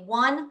labeled a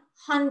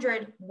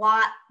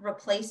 100-watt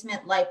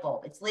replacement light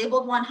bulb. It's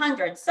labeled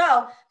 100.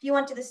 So if you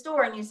went to the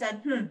store and you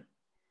said,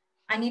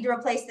 I need to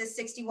replace this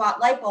 60-watt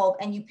light bulb,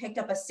 and you picked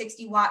up a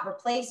 60-watt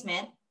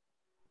replacement,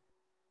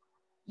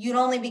 you'd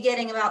only be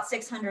getting about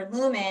 600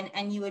 lumen,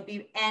 and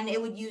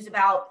it would use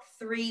about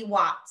 3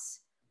 watts.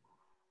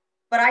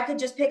 But I could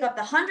just pick up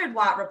the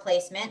 100-watt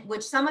replacement,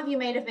 which some of you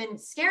may have been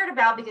scared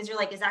about because you're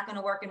like, is that going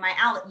to work in my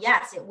outlet?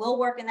 Yes, it will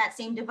work in that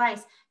same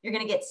device. You're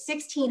going to get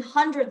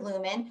 1600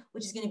 lumen,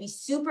 which is going to be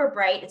super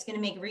bright. It's going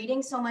to make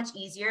reading so much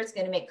easier. It's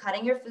going to make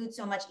cutting your food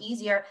so much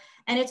easier.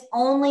 And it's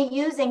only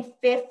using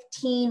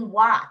 15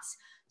 watts.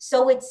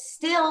 So it's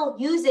still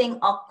using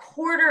a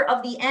quarter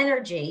of the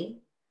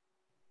energy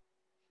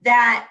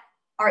that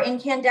our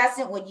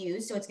incandescent would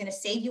use. So it's going to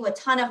save you a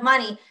ton of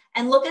money.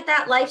 And look at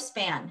that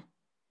lifespan.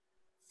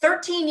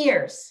 13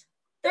 years.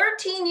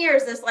 13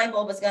 years this light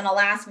bulb is going to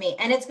last me,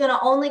 and it's going to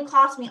only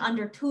cost me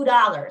under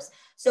 $2.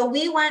 So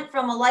we went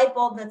from a light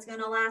bulb that's going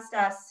to last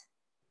us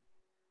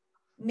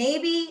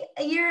maybe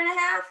a year and a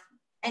half,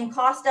 and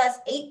cost us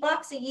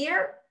 $8 a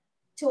year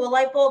to a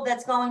light bulb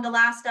that's going to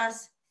last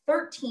us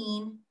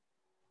 13,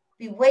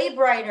 be way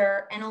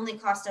brighter, and only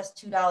cost us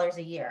 $2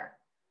 a year.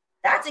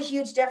 That's a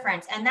huge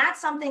difference. And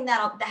that's something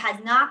that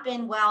has not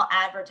been well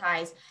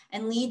advertised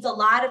and leads a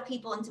lot of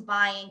people into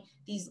buying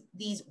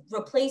these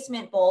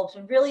replacement bulbs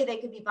when really they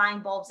could be buying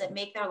bulbs that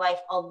make their life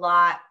a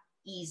lot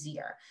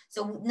easier.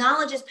 So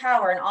knowledge is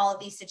power in all of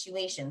these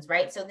situations,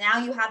 right? So now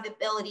you have the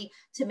ability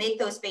to make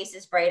those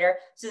spaces brighter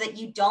so that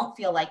you don't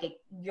feel like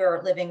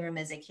your living room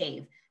is a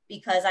cave.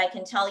 Because I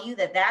can tell you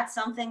that that's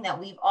something that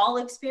we've all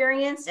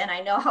experienced, and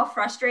I know how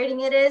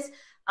frustrating it is.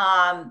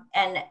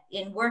 And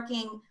in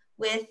working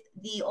with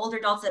the older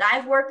adults that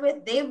I've worked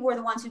with, they were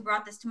the ones who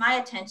brought this to my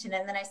attention.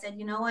 And then I said,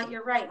 you know what,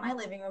 you're right, my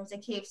living room's a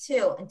cave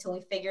too, until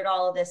we figured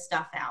all of this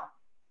stuff out.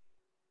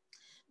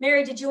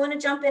 Mary, did you want to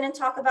jump in and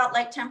talk about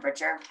light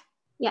temperature?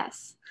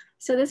 Yes.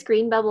 So this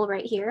green bubble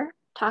right here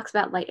talks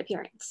about light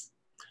appearance.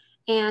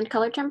 And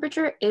color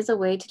temperature is a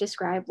way to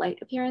describe light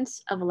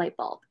appearance of a light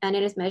bulb. And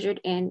it is measured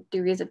in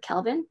degrees of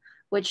Kelvin,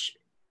 which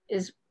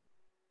is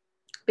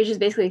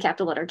basically a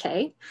capital letter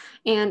K.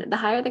 And the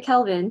higher the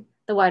Kelvin,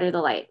 the wider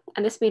the light.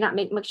 And this may not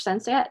make much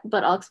sense yet,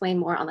 but I'll explain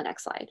more on the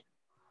next slide.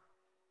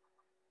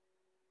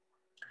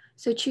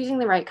 So choosing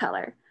the right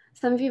color.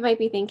 Some of you might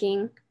be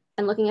thinking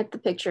and looking at the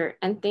picture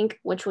and think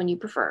which one you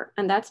prefer.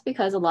 And that's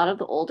because a lot of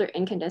the older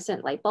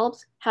incandescent light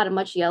bulbs had a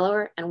much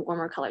yellower and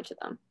warmer color to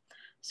them.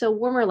 So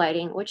warmer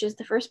lighting, which is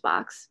the first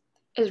box,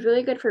 is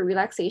really good for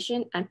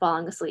relaxation and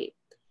falling asleep.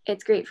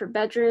 It's great for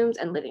bedrooms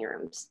and living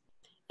rooms.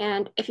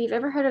 And if you've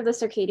ever heard of the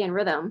circadian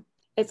rhythm,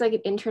 it's like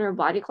an internal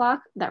body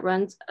clock that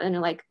runs in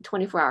a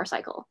 24-hour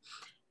cycle.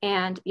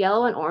 And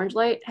yellow and orange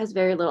light has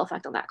very little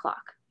effect on that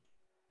clock.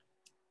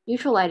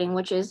 Neutral lighting,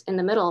 which is in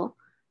the middle,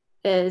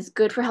 is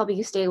good for helping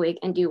you stay awake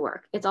and do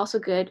work. It's also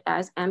good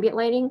as ambient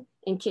lighting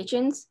in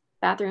kitchens,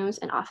 bathrooms,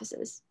 and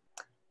offices.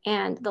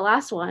 And the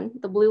last one,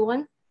 the blue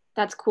one,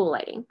 that's cool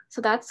lighting.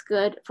 So that's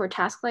good for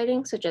task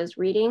lighting, such as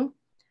reading,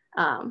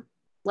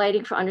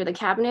 lighting for under the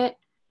cabinet,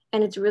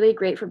 and it's really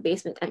great for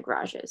basement and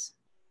garages.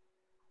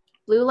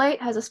 Blue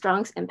light has the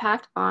strongest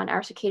impact on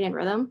our circadian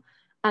rhythm,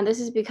 and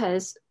this is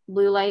because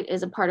blue light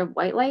is a part of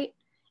white light,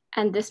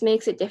 and this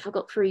makes it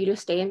difficult for you to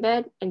stay in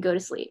bed and go to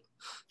sleep.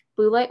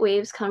 Blue light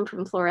waves come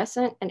from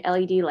fluorescent and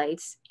LED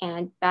lights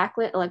and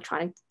backlit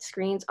electronic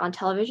screens on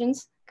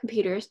televisions,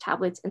 computers,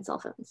 tablets, and cell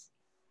phones.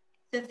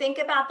 So think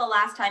about the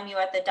last time you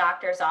were at the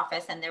doctor's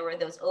office and there were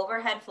those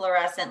overhead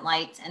fluorescent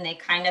lights and they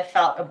kind of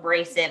felt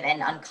abrasive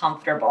and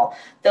uncomfortable.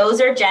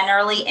 Those are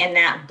generally in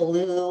that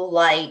blue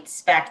light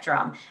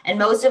spectrum. And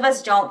most of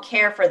us don't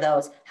care for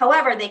those.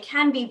 However, they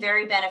can be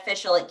very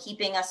beneficial at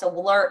keeping us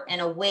alert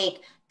and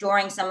awake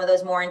during some of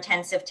those more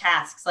intensive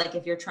tasks, like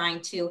if you're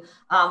trying to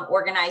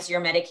organize your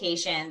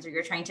medications, or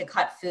you're trying to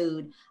cut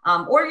food,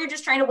 or you're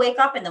just trying to wake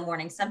up in the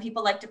morning. Some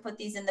people like to put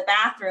these in the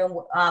bathroom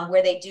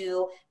where they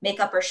do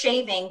makeup or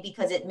shaving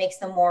because it makes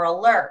them more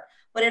alert.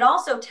 But it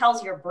also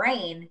tells your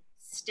brain,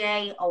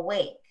 stay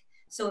awake.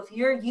 So if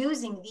you're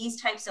using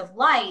these types of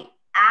light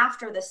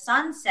after the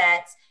sun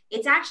sets,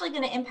 it's actually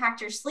going to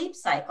impact your sleep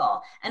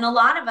cycle. And a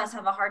lot of us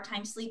have a hard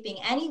time sleeping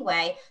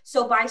anyway.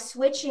 So by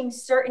switching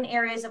certain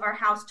areas of our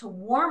house to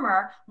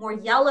warmer, more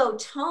yellow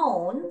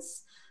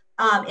tones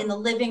in the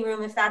living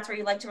room, if that's where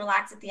you like to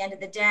relax at the end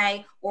of the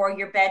day, or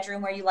your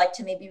bedroom where you like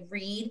to maybe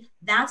read,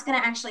 that's going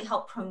to actually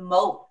help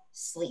promote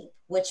sleep,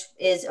 which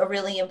is a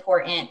really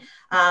important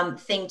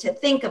thing to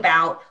think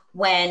about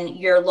when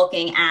you're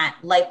looking at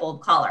light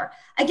bulb color.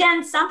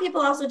 Again, some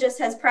people also just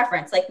has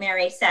preference, like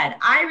Mary said.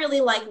 I really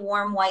like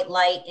warm white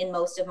light in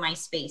most of my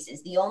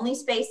spaces. The only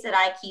space that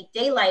I keep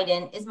daylight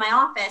in is my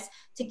office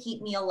to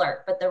keep me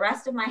alert. But the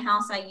rest of my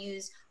house, I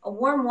use a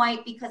warm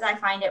white because I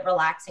find it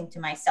relaxing to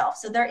myself.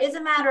 So there is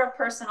a matter of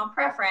personal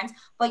preference,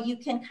 but you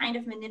can kind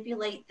of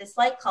manipulate this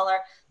light color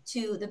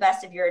to the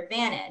best of your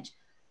advantage.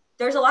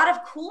 There's a lot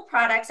of cool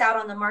products out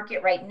on the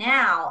market right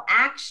now.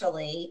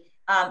 Actually,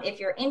 if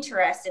you're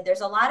interested,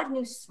 there's a lot of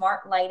new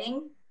smart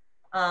lighting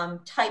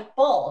type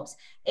bulbs.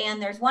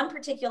 And there's one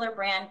particular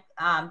brand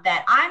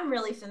that I'm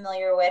really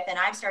familiar with and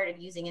I've started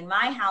using in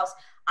my house.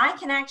 I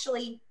can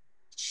actually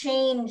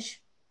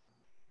change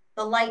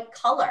the light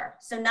color.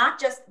 So not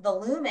just the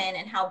lumen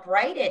and how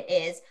bright it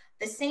is,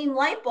 the same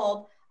light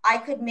bulb, I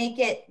could make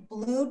it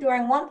blue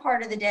during one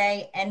part of the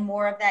day and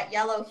more of that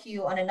yellow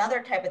hue on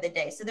another type of the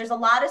day. So there's a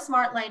lot of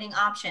smart lighting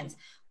options.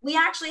 We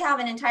actually have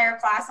an entire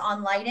class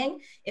on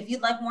lighting. If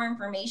you'd like more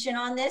information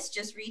on this,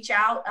 just reach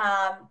out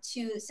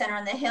to Center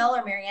on the Hill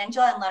or Mary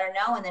Angela and let her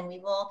know, and then we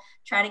will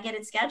try to get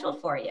it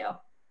scheduled for you.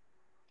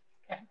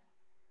 Okay.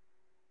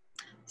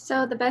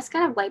 So the best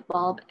kind of light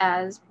bulb,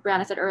 as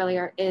Brianna said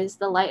earlier, is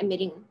the light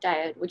emitting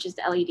diode, which is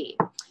the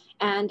LED.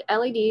 And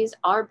LEDs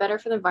are better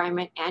for the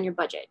environment and your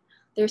budget.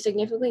 They're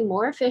significantly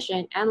more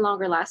efficient and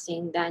longer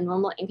lasting than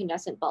normal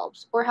incandescent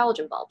bulbs or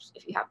halogen bulbs,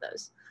 if you have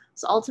those.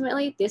 So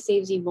ultimately, this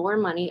saves you more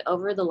money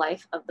over the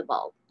lifespan of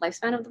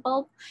the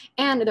bulb,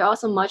 and they're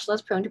also much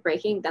less prone to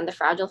breaking than the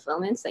fragile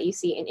filaments that you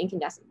see in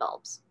incandescent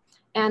bulbs.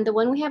 And the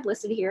one we have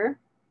listed here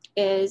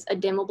is a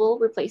dimmable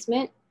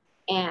replacement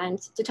And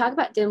to talk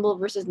about dimmable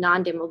versus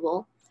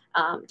non-dimmable,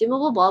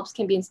 dimmable bulbs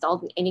can be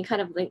installed in any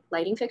kind of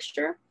lighting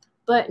fixture,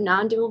 but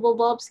non-dimmable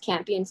bulbs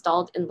can't be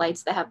installed in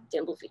lights that have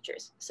dimmable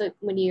features. So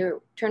when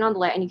you turn on the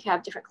light and you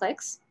have different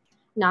clicks,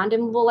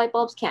 non-dimmable light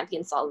bulbs can't be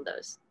installed in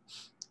those.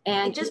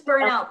 And they just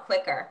burn out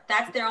quicker.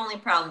 That's their only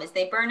problem, is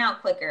they burn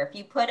out quicker. If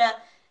you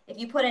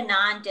put a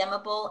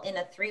non-dimmable in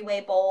a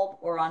 3-way bulb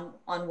or on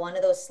one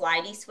of those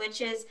slidey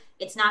switches,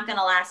 it's not going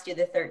to last you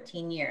the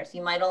 13 years.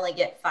 You might only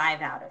get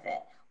 5 out of it,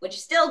 which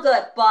is still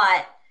good,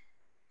 but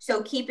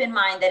so keep in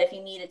mind that if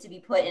you need it to be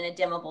put in a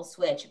dimmable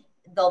switch,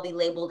 they'll be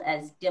labeled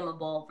as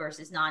dimmable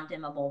versus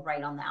non-dimmable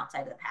right on the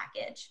outside of the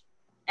package.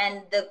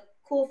 And the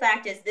cool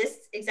fact is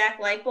this exact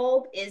light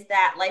bulb is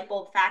that light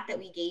bulb fact that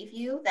we gave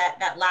you,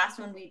 that last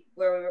one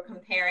where we were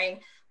comparing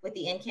with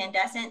the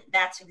incandescent,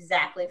 that's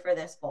exactly for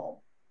this bulb.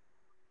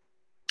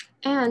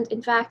 And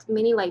in fact,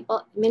 many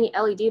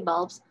LED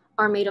bulbs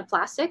are made of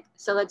plastic,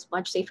 so that's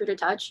much safer to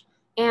touch.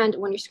 And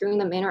when you're screwing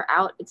them in or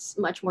out, it's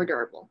much more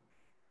durable.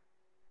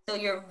 So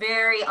you're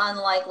very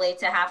unlikely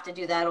to have to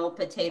do that old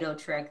potato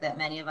trick that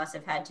many of us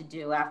have had to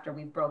do after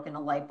we've broken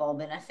a light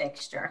bulb in a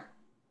fixture.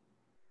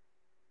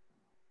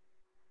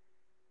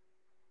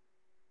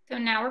 So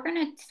now we're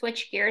going to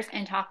switch gears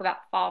and talk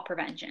about fall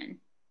prevention.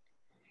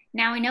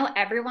 Now we know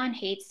everyone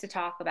hates to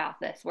talk about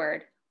this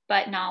word,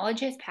 but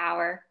knowledge is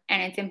power,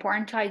 and it's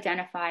important to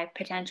identify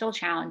potential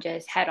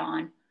challenges head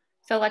on.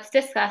 So let's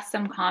discuss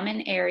some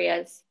common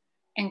areas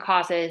and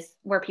causes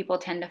where people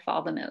tend to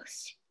fall the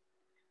most.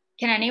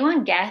 Can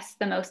anyone guess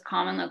the most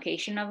common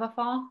location of a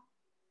fall?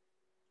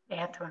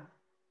 Bathroom.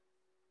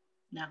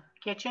 No.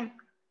 Kitchen?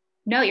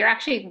 No, you're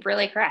actually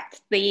really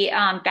correct. The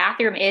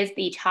bathroom is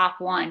the top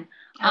one.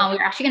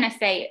 We're actually going to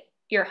say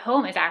your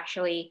home is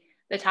actually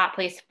the top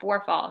place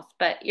for falls,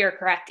 but you're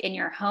correct. In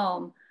your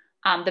home,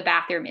 the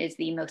bathroom is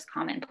the most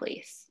common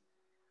place.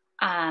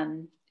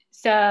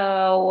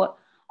 So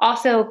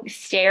also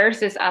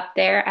stairs is up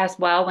there as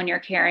well when you're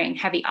carrying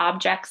heavy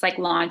objects like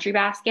laundry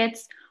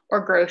baskets or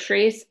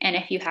groceries, and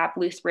if you have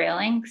loose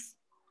railings,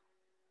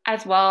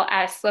 as well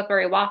as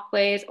slippery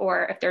walkways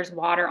or if there's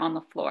water on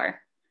the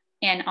floor.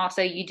 And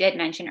also you did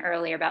mention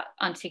earlier about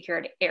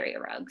unsecured area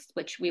rugs,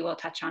 which we will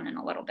touch on in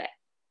a little bit.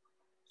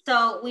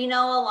 So we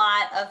know a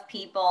lot of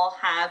people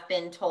have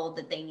been told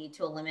that they need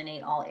to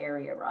eliminate all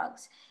area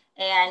rugs.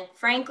 And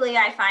frankly,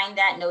 I find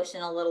that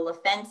notion a little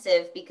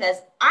offensive because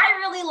I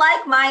really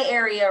like my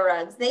area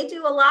rugs. They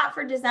do a lot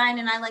for design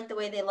and I like the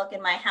way they look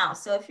in my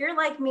house. So if you're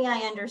like me,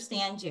 I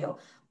understand you.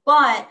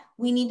 But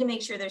we need to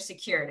make sure they're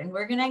secured. And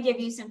we're going to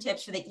give you some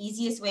tips for the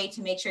easiest way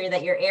to make sure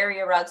that your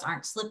area rugs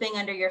aren't slipping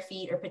under your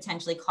feet or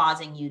potentially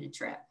causing you to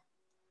trip.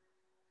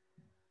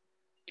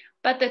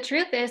 But the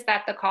truth is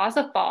that the cause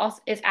of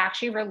falls is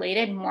actually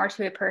related more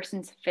to a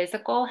person's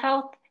physical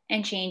health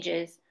and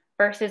changes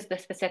versus the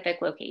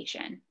specific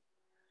location.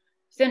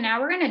 So now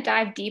we're going to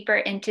dive deeper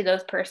into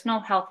those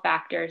personal health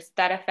factors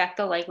that affect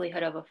the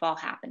likelihood of a fall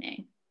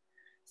happening.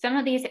 Some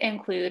of these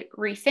include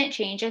recent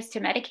changes to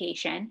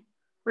medication,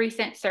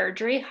 recent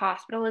surgery,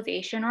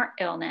 hospitalization, or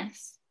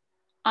illness,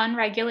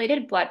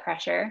 unregulated blood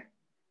pressure,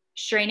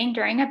 straining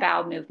during a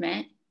bowel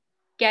movement,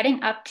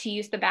 getting up to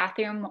use the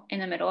bathroom in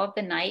the middle of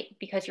the night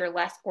because you're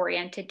less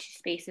oriented to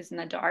spaces in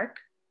the dark,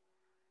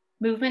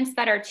 movements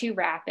that are too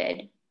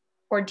rapid,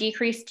 or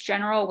decreased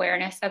general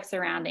awareness of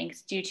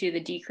surroundings due to the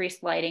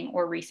decreased lighting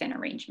or recent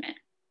arrangement.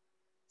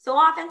 So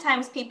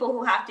oftentimes people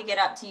who have to get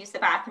up to use the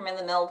bathroom in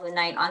the middle of the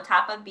night, on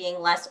top of being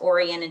less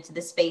oriented to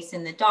the space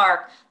in the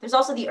dark, there's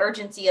also the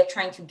urgency of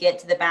trying to get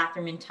to the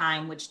bathroom in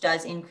time, which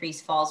does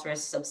increase falls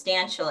risk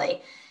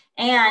substantially.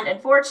 And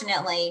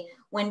unfortunately,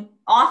 when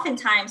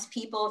oftentimes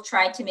people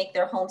try to make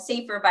their home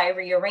safer by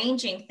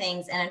rearranging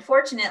things, and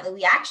unfortunately,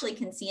 we actually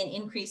can see an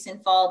increase in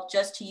fall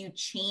just to you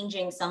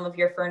changing some of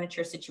your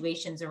furniture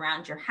situations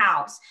around your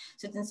house.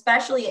 So it's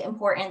especially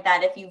important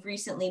that if you've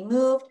recently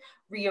moved,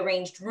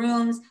 rearranged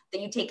rooms,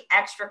 that you take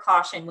extra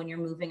caution when you're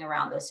moving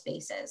around those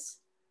spaces.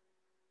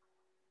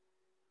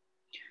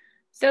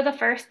 So the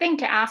first thing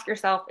to ask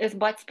yourself is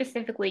what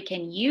specifically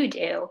can you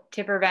do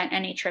to prevent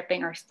any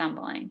tripping or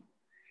stumbling?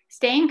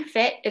 Staying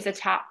fit is a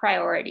top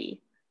priority.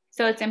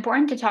 So it's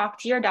important to talk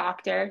to your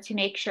doctor to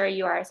make sure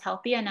you are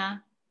healthy enough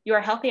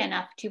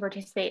to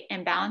participate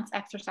in balance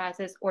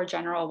exercises or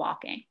general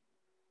walking.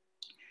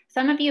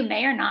 Some of you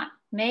may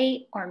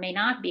or may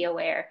not be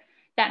aware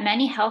that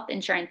many health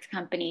insurance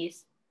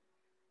companies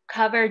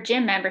cover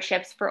gym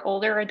memberships for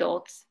older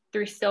adults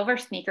through Silver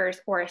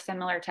Sneakers or a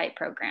similar type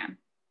program.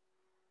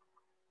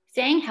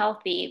 Staying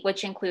healthy,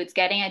 which includes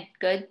getting a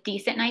good,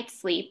 decent night's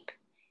sleep,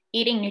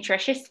 eating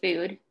nutritious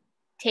food,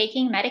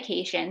 taking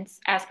medications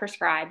as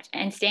prescribed,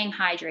 and staying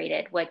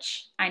hydrated,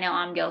 which I know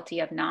I'm guilty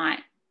of not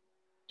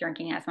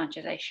drinking as much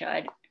as I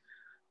should,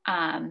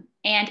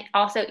 and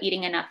also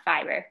eating enough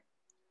fiber.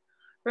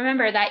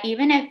 Remember that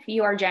even if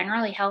you are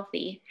generally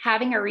healthy,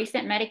 having a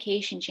recent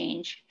medication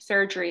change,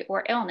 surgery,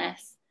 or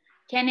illness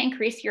can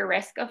increase your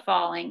risk of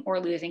falling or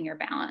losing your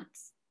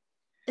balance.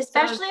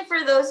 Especially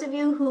for those of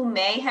you who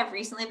may have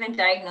recently been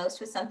diagnosed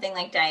with something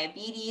like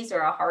diabetes or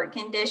a heart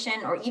condition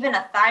or even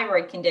a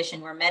thyroid condition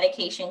where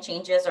medication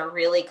changes are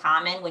really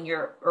common when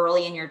you're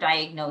early in your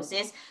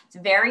diagnosis. It's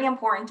very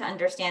important to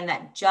understand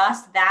that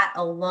just that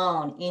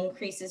alone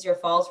increases your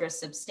falls risk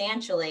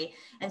substantially,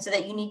 and so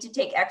that you need to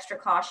take extra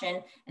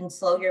caution and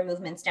slow your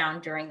movements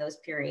down during those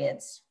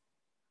periods.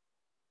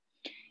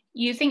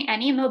 Using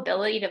any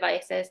mobility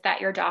devices that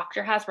your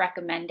doctor has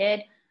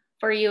recommended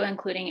for you,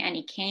 including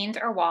any canes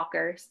or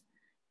walkers,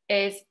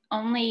 is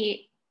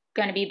only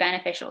going to be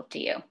beneficial to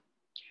you.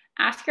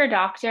 Ask your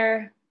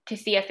doctor to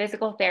see a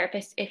physical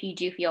therapist if you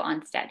do feel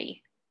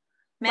unsteady.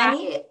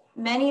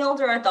 Many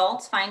older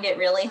adults find it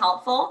really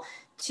helpful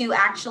to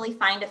actually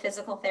find a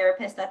physical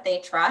therapist that they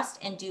trust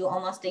and do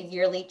almost a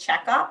yearly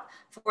checkup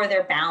for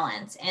their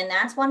balance. And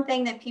that's one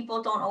thing that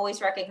people don't always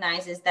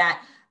recognize, is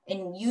that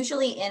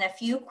usually in a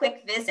few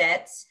quick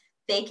visits,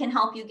 they can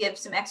help you give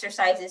some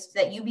exercises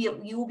that you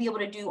will be able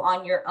to do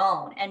on your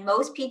own. And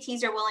most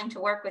PTs are willing to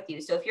work with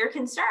you. So if you're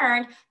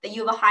concerned that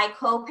you have a high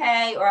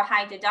copay or a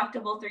high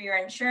deductible through your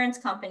insurance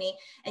company,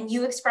 and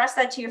you express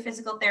that to your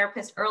physical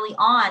therapist early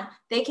on,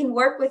 they can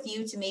work with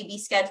you to maybe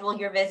schedule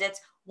your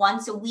visits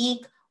once a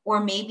week, or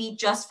maybe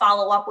just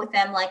follow up with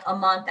them like a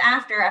month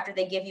after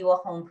they give you a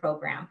home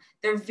program.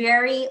 They're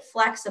very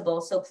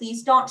flexible. So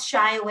please don't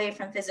shy away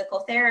from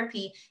physical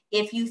therapy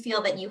if you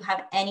feel that you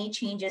have any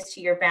changes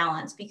to your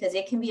balance, because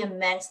it can be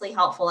immensely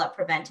helpful at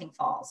preventing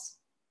falls.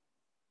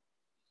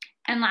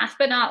 And last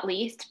but not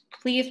least,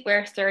 please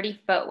wear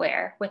sturdy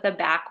footwear with a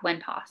back when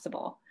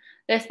possible.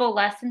 This will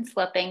lessen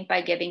slipping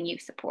by giving you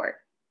support.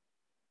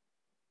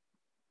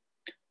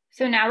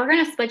 So now we're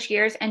going to switch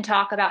gears and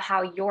talk about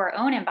how your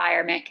own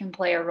environment can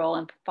play a role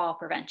in fall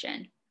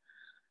prevention.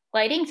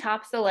 Lighting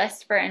tops the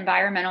list for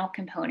environmental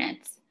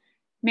components.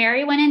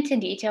 Mary went into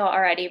detail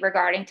already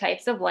regarding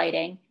types of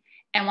lighting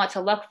and what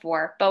to look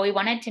for, but we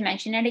wanted to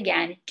mention it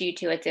again due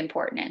to its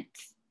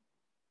importance.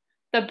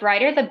 The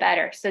brighter the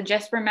better, so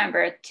just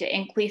remember to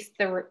increase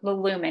the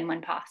lumen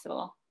when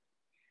possible.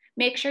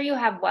 Make sure you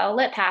have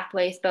well-lit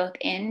pathways both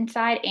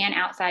inside and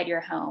outside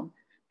your home,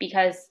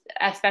 because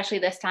especially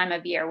this time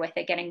of year with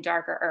it getting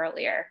darker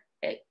earlier,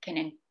 it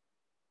can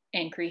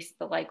increase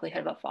the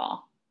likelihood of a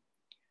fall.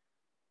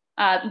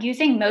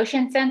 Using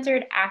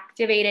motion-sensored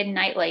activated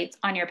night lights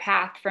on your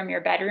path from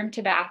your bedroom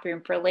to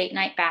bathroom for late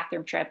night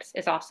bathroom trips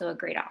is also a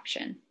great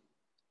option.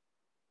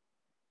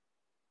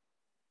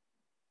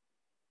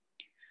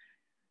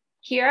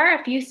 Here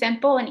are a few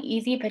simple and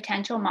easy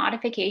potential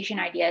modification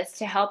ideas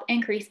to help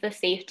increase the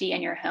safety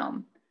in your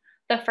home.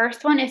 The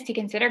first one is to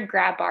consider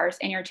grab bars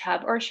in your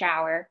tub or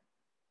shower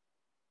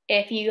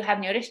if you have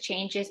noticed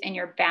changes in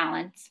your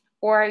balance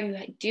or you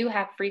do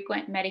have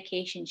frequent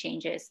medication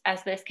changes,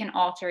 as this can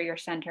alter your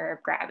center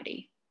of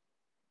gravity.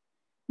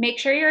 Make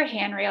sure your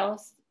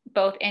handrails,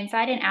 both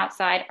inside and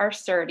outside, are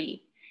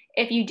sturdy.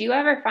 If you do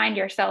ever find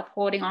yourself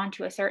holding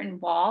onto a certain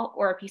wall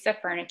or a piece of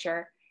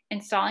furniture,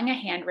 installing a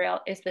handrail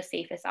is the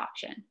safest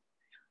option.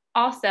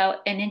 Also,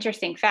 an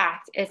interesting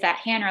fact is that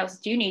handrails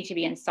do need to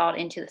be installed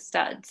into the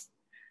studs.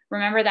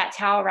 Remember that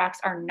towel racks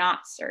are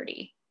not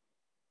sturdy.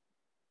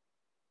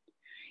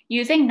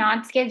 Using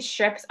non-skid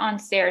strips on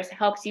stairs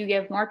helps you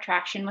give more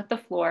traction with the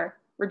floor,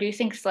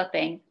 reducing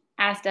slipping,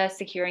 as does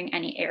securing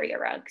any area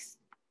rugs.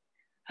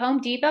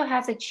 Home Depot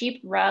has a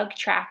cheap rug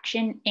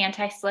traction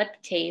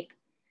anti-slip tape,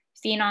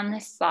 seen on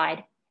this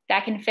slide,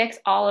 that can fix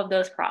all of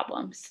those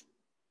problems.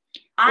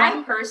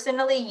 I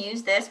personally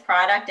use this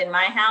product in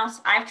my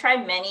house. I've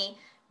tried many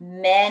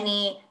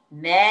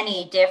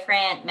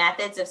different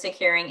methods of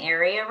securing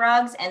area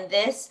rugs, and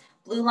this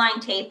Blue Line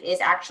tape is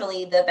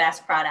actually the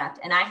best product.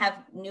 And I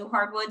have new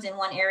hardwoods in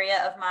one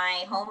area of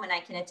my home, and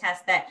I can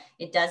attest that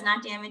it does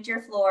not damage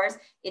your floors.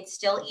 It's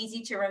still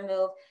easy to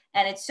remove,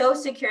 and it's so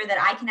secure that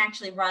I can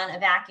actually run a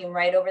vacuum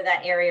right over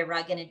that area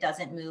rug and it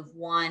doesn't move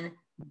one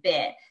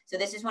bit. So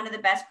this is one of the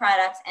best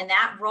products, and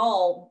that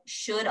roll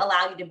should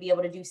allow you to be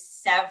able to do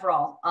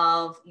several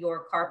of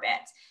your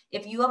carpets.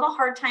 If you have a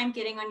hard time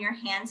getting on your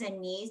hands and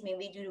knees,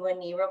 maybe due to a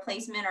knee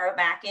replacement or a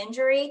back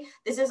injury,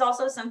 this is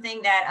also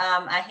something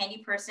that a handy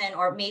person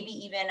or maybe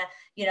even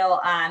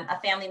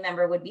a family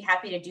member would be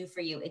happy to do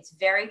for you. It's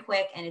very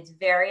quick and it's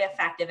very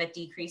effective at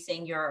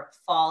decreasing your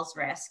falls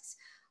risks.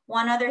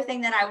 One other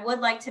thing that I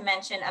would like to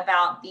mention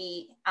about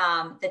the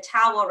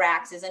towel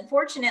racks is,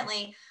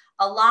 unfortunately,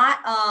 a lot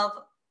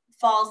of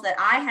falls that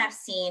I have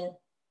seen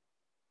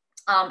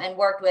and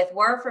worked with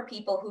were for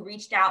people who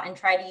reached out and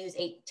tried to use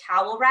a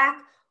towel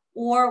rack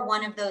or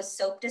one of those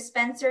soap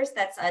dispensers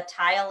that's a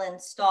tile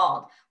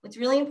installed. What's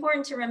really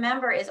important to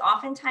remember is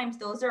oftentimes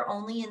those are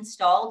only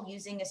installed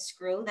using a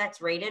screw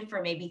that's rated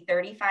for maybe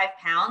 35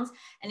 pounds.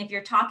 And if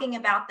you're talking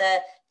about the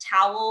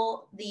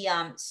towel, the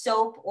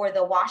soap, or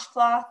the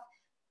washcloth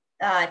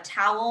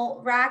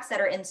towel racks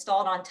that are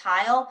installed on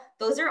tile,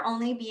 those are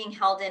only being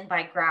held in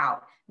by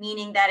grout,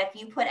 meaning that if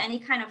you put any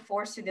kind of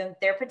force through them,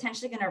 they're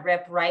potentially going to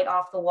rip right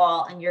off the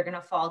wall and you're going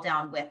to fall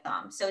down with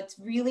them. So it's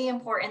really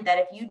important that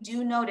if you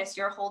do notice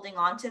you're holding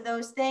on to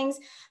those things,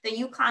 that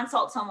you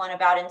consult someone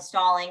about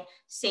installing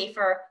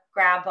safer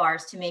grab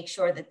bars to make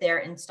sure that they're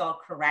installed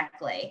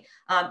correctly.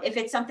 If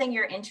it's something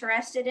you're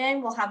interested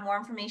in, we'll have more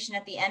information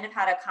at the end of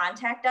how to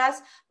contact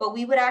us, but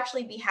we would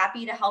actually be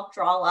happy to help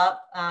draw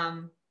up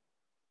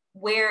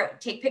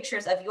take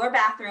pictures of your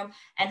bathroom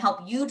and help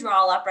you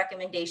draw up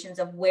recommendations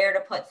of where to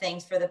put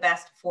things for the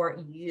best for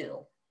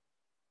you.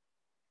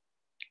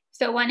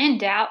 So when in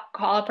doubt,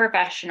 call a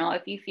professional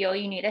if you feel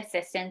you need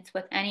assistance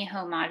with any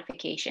home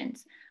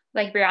modifications.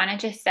 Like Brianna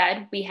just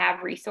said, we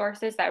have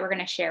resources that we're going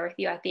to share with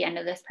you at the end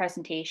of this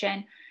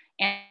presentation,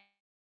 and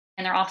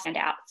they're all sent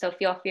out. So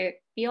feel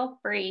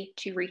free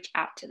to reach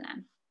out to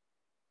them.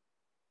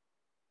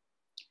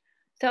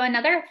 So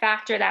another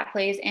factor that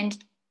plays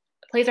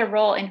a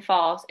role in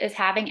falls is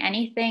having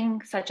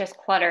anything such as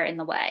clutter in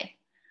the way.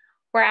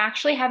 We're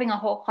actually having a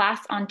whole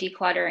class on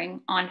decluttering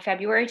on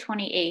February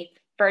 28th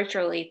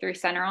virtually through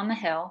Center on the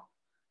Hill,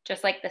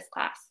 just like this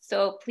class.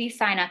 So please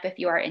sign up if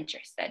you are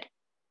interested.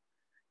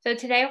 So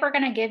today we're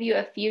going to give you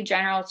a few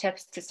general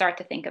tips to start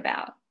to think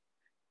about.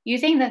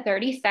 Using the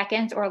 30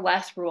 seconds or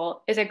less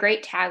rule is a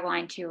great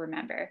tagline to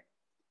remember.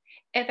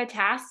 If a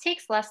task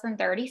takes less than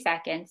 30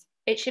 seconds,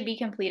 it should be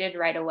completed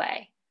right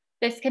away.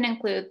 This can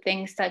include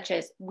things such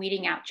as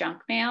weeding out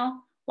junk mail,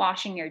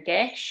 washing your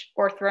dish,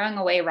 or throwing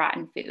away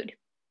rotten food.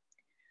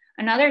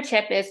 Another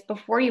tip is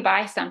before you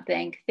buy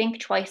something,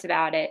 think twice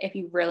about it if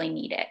you really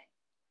need it.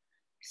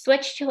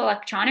 Switch to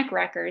electronic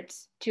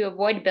records to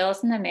avoid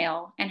bills in the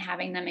mail and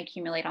having them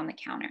accumulate on the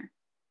counter.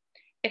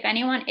 If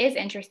anyone is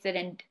interested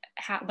in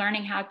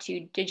learning how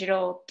to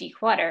digital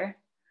declutter,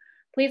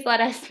 please let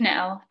us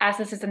know, as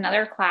this is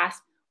another class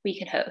we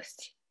could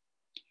host.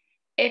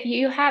 If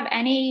you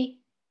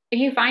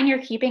find you're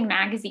keeping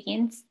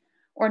magazines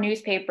or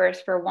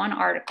newspapers for one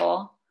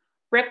article,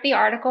 rip the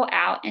article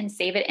out and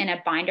save it in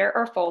a binder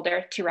or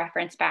folder to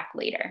reference back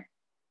later.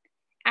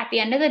 At the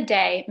end of the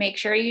day, make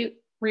sure you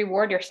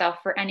reward yourself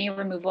for any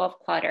removal of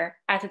clutter,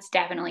 as it's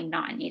definitely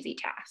not an easy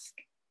task.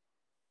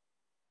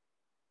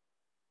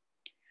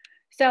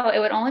 So it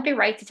would only be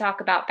right to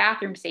talk about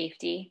bathroom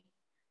safety,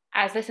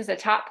 as this is a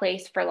top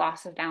place for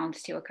loss of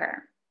balance to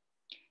occur.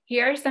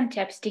 Here are some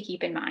tips to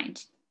keep in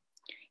mind.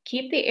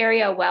 Keep the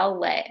area well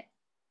lit.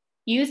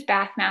 Use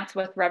bath mats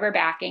with rubber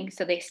backing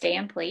so they stay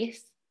in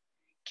place.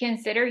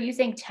 Consider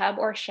using tub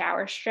or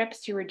shower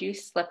strips to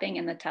reduce slipping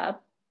in the tub.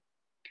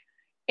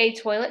 A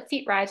toilet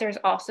seat riser is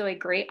also a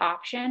great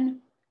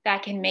option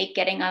that can make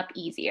getting up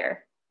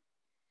easier.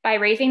 By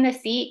raising the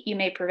seat, you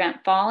may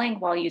prevent falling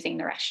while using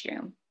the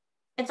restroom.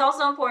 It's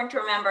also important to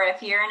remember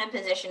if you're in a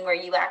position where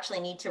you actually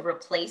need to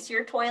replace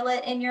your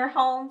toilet in your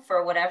home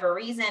for whatever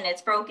reason,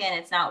 it's broken,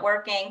 it's not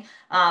working,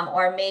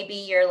 or maybe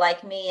you're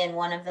like me and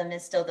one of them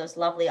is still those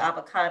lovely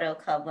avocado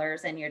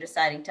covers and you're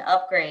deciding to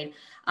upgrade.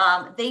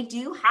 They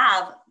do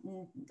have,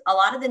 a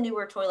lot of the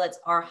newer toilets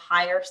are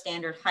higher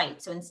standard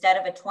height. So instead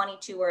of a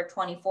 22 or a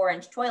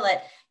 24-inch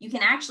toilet, you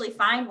can actually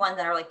find ones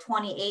that are like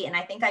 28. And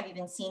I think I've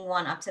even seen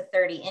one up to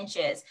 30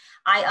 inches.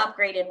 I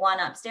upgraded one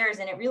upstairs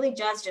and it really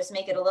does just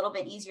make it a little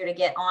bit easier to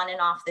get on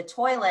and off the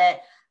toilet,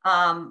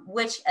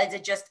 which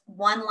is just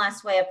one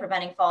less way of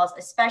preventing falls,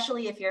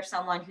 especially if you're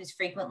someone who's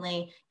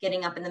frequently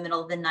getting up in the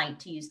middle of the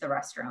night to use the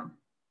restroom.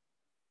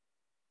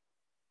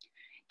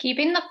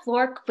 Keeping the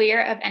floor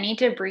clear of any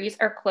debris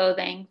or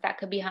clothing that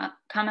could become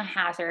a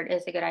hazard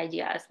is a good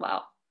idea as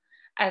well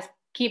as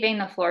keeping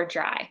the floor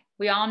dry.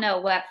 We all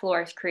know wet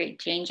floors create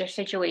dangerous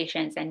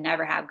situations and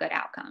never have good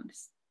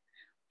outcomes.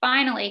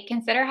 Finally,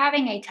 consider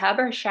having a tub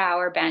or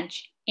shower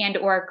bench and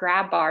or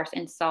grab bars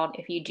installed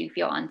if you do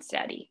feel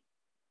unsteady.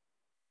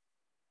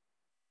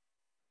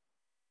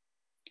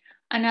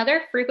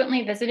 Another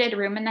frequently visited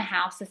room in the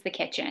house is the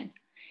kitchen.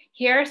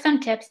 Here are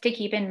some tips to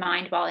keep in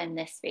mind while in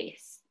this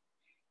space.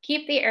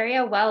 Keep the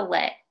area well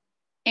lit.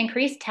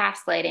 Increase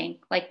task lighting,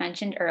 like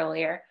mentioned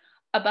earlier,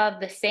 above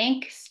the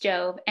sink,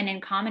 stove, and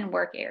in common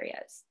work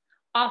areas.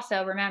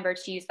 Also, remember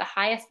to use the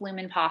highest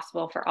lumen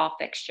possible for all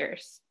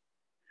fixtures.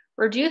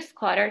 Reduce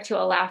clutter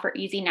to allow for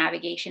easy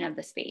navigation of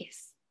the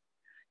space.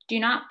 Do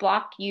not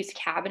block used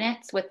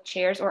cabinets with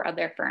chairs or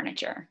other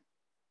furniture.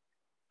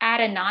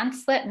 Add a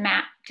non-slip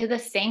mat to the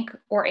sink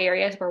or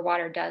areas where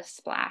water does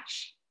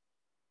splash.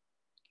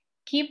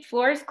 Keep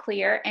floors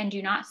clear and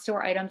do not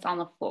store items on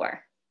the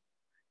floor.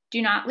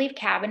 Do not leave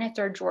cabinets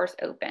or drawers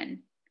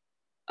open.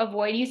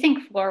 Avoid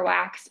using floor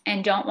wax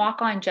and don't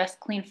walk on just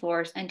clean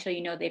floors until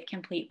you know they've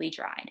completely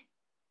dried.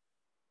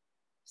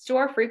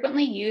 Store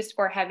frequently used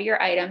or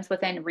heavier items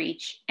within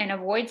reach and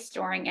avoid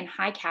storing in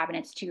high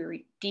cabinets to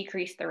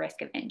decrease the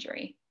risk of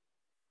injury.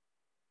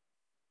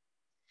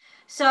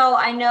 So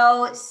I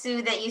know,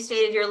 Sue, that you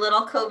stated you're a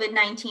little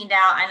COVID-19'd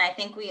out, and I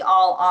think we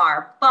all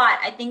are, but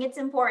I think it's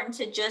important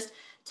to just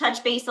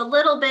touch base a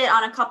little bit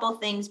on a couple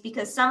things,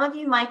 because some of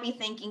you might be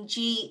thinking,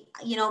 gee,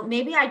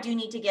 maybe I do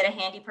need to get a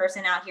handy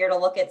person out here to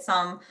look at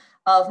some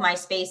of my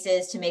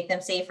spaces to make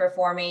them safer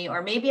for me.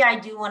 Or maybe I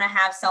do want to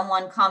have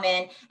someone come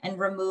in and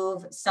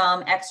remove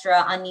some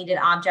extra unneeded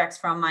objects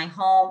from my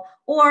home.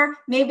 Or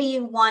maybe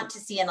you want to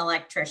see an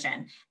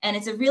electrician. And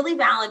it's a really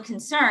valid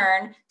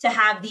concern to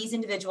have these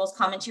individuals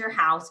come into your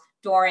house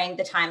during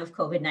the time of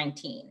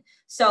COVID-19.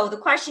 So the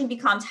question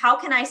becomes, how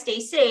can I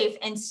stay safe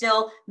and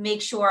still make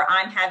sure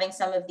I'm having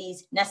some of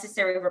these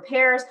necessary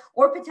repairs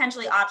or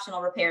potentially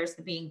optional repairs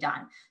being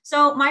done?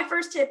 So my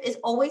first tip is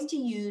always to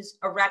use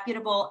a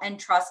reputable and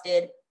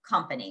trusted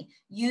company.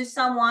 Use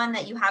someone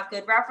that you have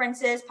good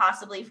references,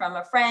 possibly from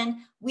a friend.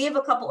 We have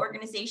a couple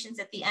organizations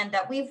at the end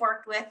that we've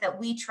worked with that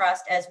we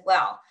trust as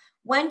well.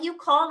 When you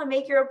call to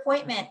make your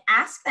appointment,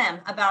 ask them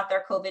about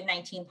their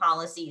COVID-19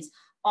 policies.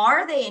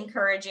 Are they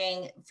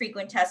encouraging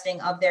frequent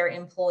testing of their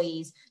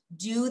employees?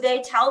 Do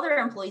they tell their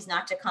employees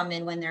not to come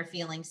in when they're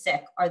feeling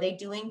sick? Are they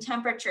doing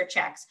temperature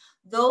checks?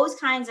 Those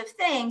kinds of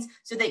things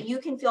so that you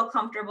can feel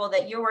comfortable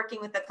that you're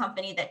working with a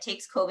company that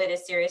takes COVID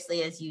as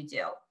seriously as you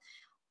do.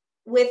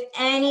 With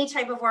any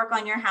type of work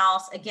on your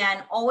house,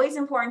 again, always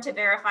important to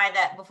verify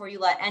that before you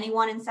let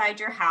anyone inside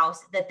your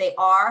house, that they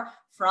are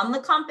from the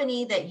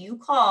company that you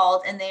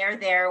called and they are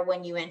there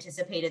when you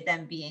anticipated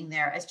them being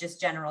there as just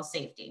general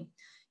safety.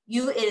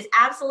 It is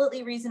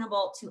absolutely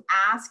reasonable to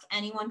ask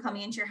anyone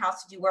coming into your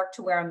house to do work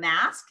to wear a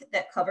mask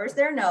that covers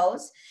their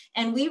nose.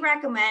 And we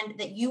recommend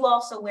that you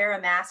also wear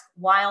a mask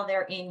while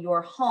they're in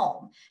your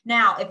home.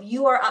 Now, if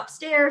you are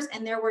upstairs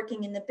and they're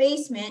working in the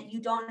basement, you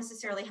don't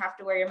necessarily have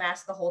to wear your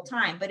mask the whole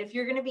time. But if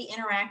you're going to be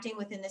interacting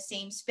within the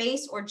same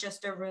space or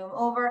just a room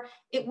over,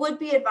 it would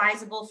be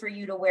advisable for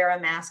you to wear a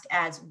mask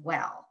as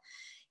well.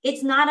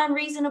 It's not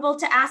unreasonable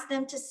to ask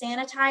them to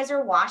sanitize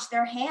or wash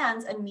their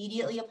hands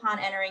immediately upon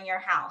entering your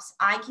house.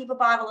 I keep a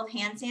bottle of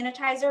hand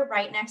sanitizer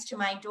right next to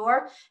my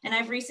door, and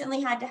I've recently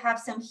had to have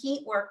some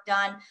heat work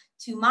done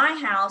to my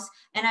house,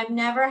 and I've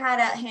never had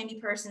a handy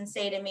person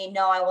say to me,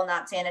 no, I will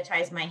not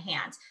sanitize my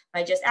hands.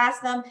 I just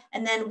ask them,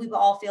 and then we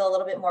all feel a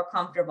little bit more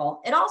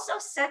comfortable. It also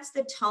sets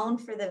the tone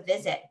for the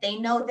visit. They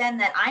know then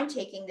that I'm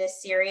taking this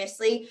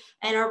seriously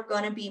and are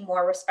going to be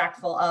more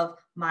respectful of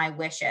my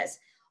wishes.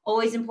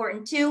 Always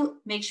important to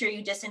make sure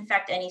you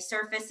disinfect any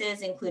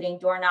surfaces, including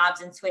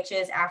doorknobs and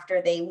switches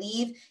after they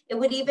leave. It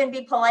would even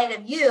be polite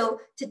of you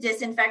to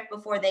disinfect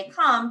before they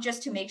come,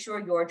 just to make sure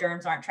your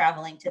germs aren't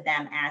traveling to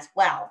them as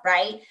well,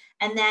 right?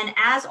 And then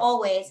as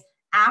always,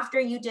 after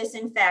you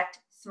disinfect,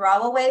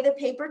 throw away the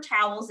paper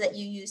towels that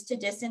you used to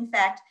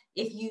disinfect.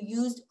 If you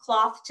used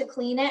cloth to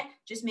clean it,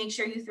 just make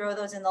sure you throw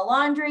those in the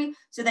laundry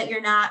so that you're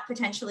not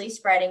potentially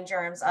spreading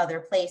germs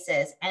other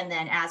places. And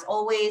then as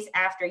always,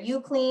 after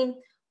you clean,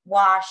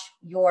 wash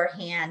your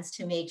hands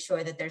to make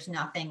sure that there's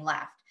nothing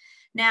left.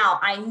 Now,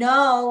 I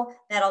know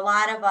that a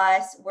lot of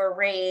us were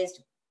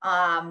raised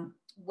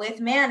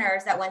with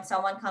manners that when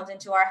someone comes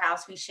into our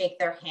house, we shake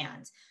their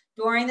hands.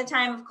 During the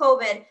time of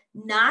COVID,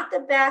 not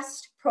the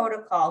best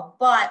protocol,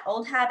 but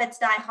old habits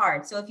die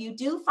hard. So if you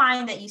do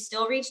find that you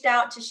still reached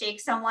out to shake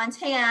someone's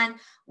hand,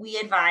 we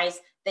advise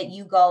that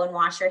you go and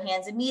wash your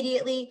hands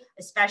immediately,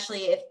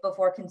 especially if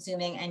before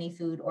consuming any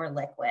food or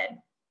liquid.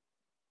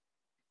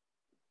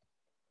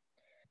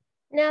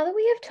 Now that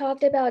we have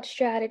talked about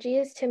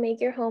strategies to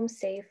make your home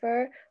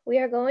safer, we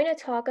are going to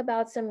talk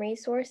about some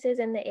resources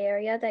in the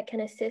area that can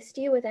assist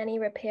you with any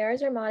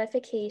repairs or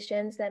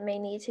modifications that may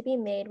need to be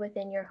made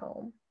within your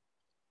home.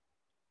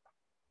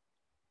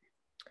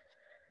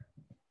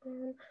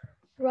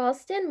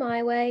 Ralston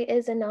My Way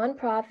is a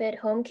nonprofit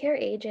home care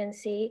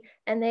agency,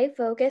 and they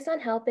focus on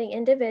helping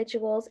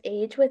individuals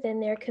age within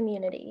their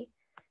community.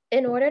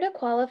 In order to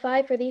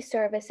qualify for these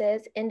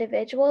services,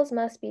 individuals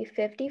must be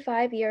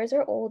 55 years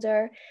or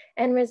older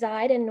and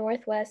reside in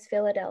Northwest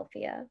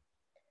Philadelphia.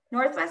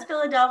 Northwest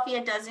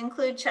Philadelphia does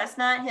include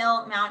Chestnut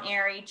Hill, Mount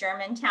Airy,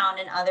 Germantown,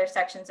 and other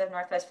sections of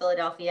Northwest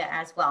Philadelphia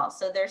as well.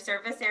 So their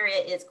service area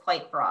is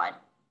quite broad.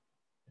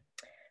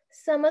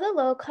 Some of the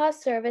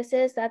low-cost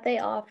services that they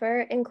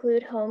offer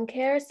include home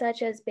care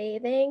such as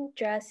bathing,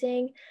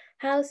 dressing,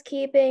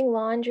 housekeeping,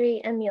 laundry,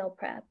 and meal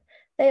prep.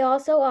 They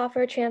also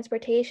offer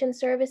transportation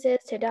services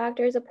to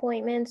doctor's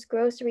appointments,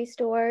 grocery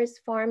stores,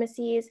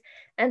 pharmacies,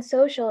 and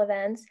social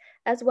events,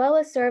 as well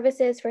as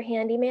services for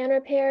handyman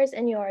repairs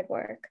and yard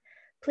work.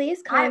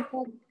 Please contact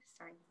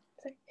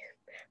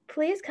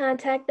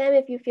them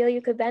if you feel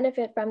you could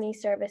benefit from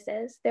these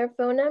services. Their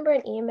phone number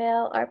and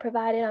email are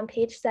provided on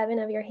page 7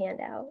 of your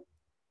handout.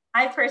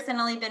 I've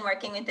personally been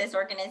working with this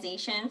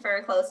organization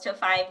for close to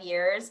 5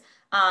 years.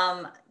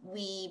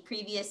 We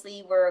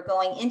previously were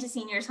going into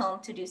seniors'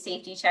 homes to do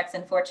safety checks.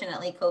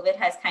 Unfortunately, COVID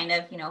has kind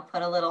of,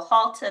 put a little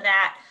halt to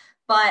that.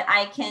 But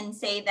I can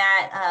say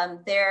that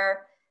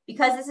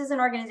because this is an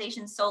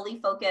organization solely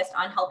focused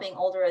on helping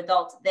older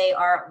adults, they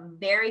are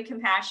very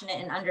compassionate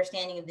and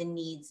understanding of the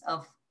needs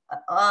of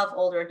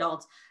older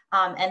adults.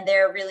 And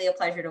they're really a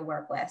pleasure to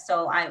work with.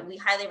 So we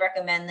highly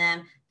recommend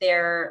them.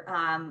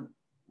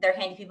 Their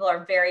handy people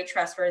are very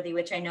trustworthy,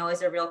 which I know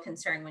is a real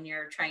concern when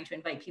you're trying to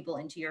invite people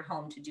into your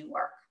home to do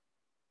work.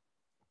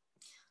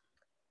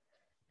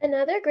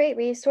 Another great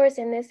resource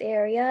in this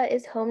area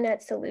is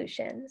HomeNet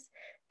Solutions.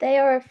 They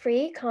are a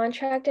free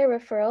contractor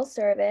referral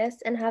service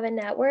and have a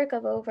network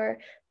of over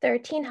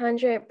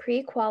 1,300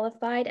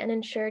 pre-qualified and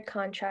insured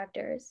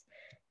contractors.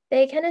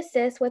 They can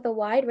assist with a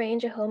wide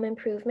range of home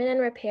improvement and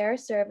repair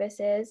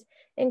services,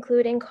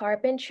 including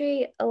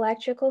carpentry,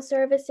 electrical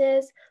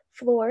services,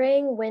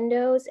 flooring,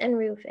 windows, and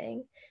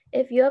roofing.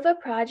 If you have a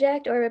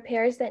project or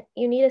repairs that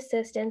you need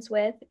assistance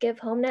with, give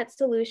HomeNet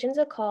Solutions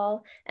a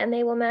call and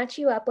they will match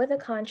you up with a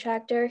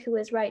contractor who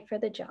is right for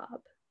the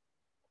job.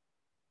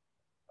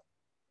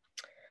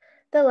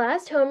 The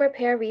last home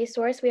repair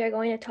resource we are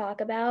going to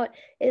talk about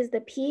is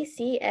the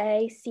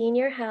PCA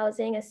Senior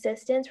Housing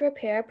Assistance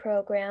Repair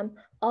Program,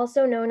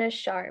 also known as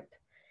SHARP.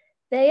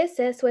 They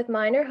assist with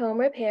minor home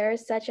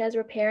repairs such as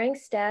repairing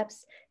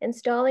steps,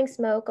 installing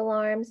smoke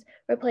alarms,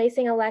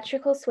 replacing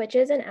electrical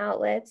switches and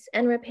outlets,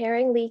 and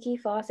repairing leaky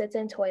faucets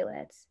and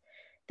toilets.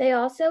 They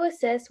also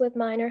assist with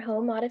minor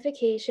home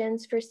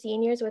modifications for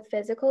seniors with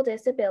physical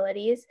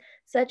disabilities,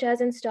 such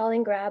as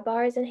installing grab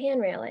bars and hand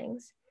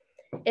railings.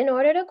 In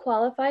order to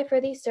qualify for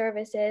these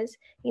services,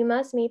 you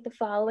must meet the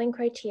following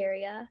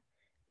criteria.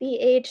 Be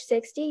age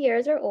 60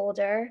 years or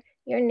older,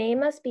 your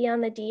name must be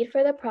on the deed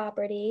for the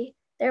property,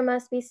 there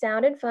must be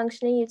sound and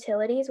functioning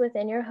utilities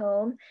within your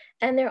home,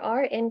 and there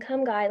are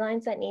income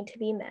guidelines that need to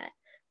be met.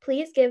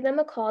 Please give them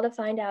a call to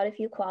find out if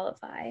you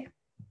qualify.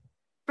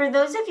 For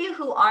those of you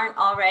who aren't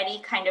already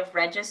kind of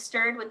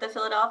registered with the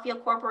Philadelphia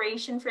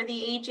Corporation for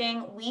the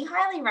Aging, we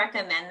highly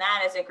recommend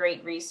that as a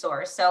great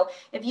resource. So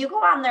if you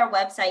go on their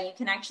website, you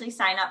can actually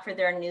sign up for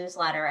their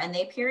newsletter, and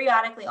they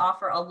periodically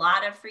offer a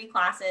lot of free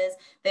classes.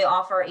 They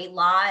offer a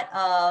lot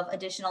of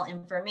additional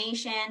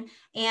information.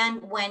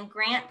 And when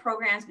grant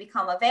programs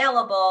become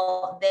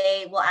available,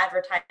 they will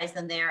advertise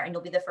them there and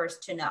you'll be the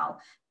first to know.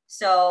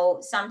 So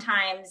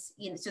sometimes,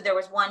 so there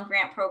was one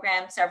grant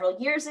program several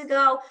years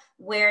ago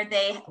where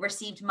they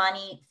received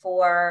money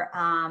for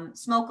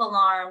smoke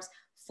alarms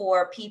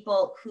for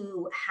people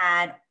who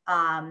had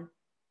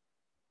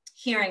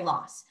hearing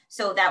loss.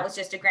 So that was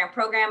just a grant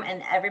program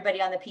and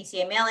everybody on the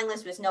PCA mailing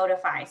list was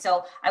notified.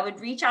 So I would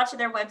reach out to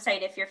their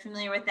website if you're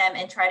familiar with them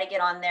and try to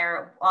get on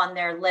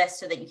their list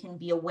so that you can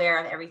be aware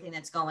of everything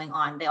that's going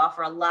on. They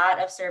offer a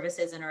lot of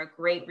services and are a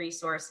great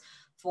resource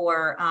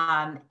for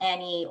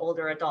any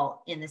older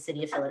adult in the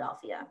city of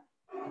Philadelphia.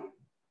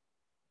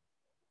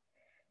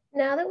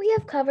 Now that we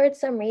have covered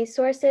some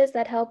resources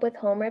that help with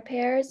home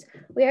repairs,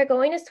 we are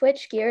going to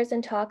switch gears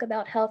and talk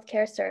about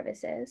healthcare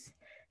services.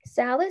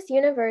 Salus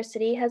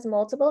University has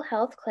multiple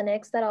health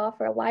clinics that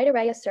offer a wide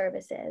array of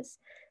services.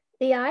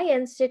 The Eye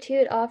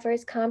Institute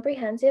offers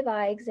comprehensive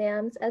eye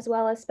exams as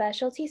well as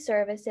specialty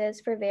services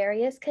for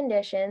various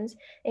conditions,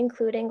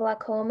 including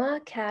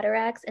glaucoma,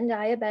 cataracts, and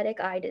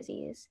diabetic eye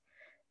disease.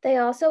 They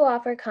also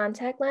offer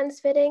contact lens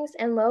fittings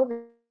and low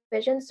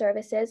vision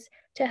services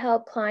to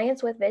help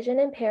clients with vision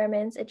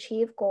impairments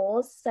achieve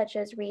goals such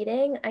as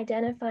reading,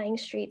 identifying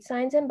street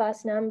signs and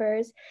bus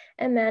numbers,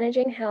 and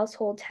managing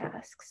household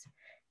tasks.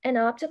 An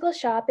optical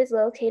shop is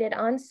located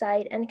on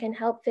site and can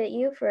help fit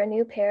you for a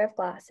new pair of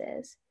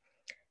glasses.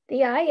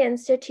 The Eye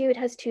Institute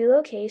has 2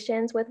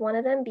 locations, with one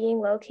of them being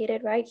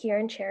located right here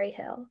in Cherry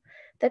Hill.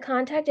 The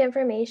contact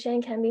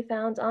information can be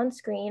found on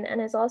screen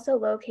and is also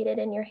located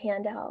in your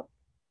handout.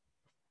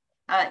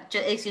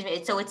 Excuse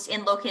me, so it's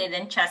located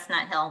in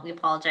Chestnut Hill. We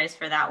apologize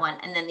for that one.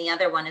 And then the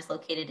other one is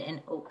located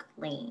in Oak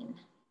Lane.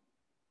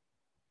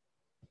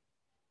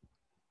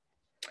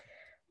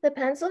 The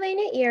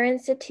Pennsylvania Ear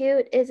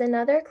Institute is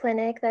another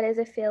clinic that is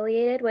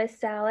affiliated with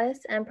Salus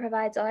and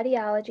provides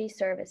audiology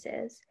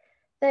services.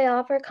 They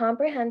offer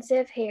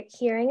comprehensive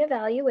hearing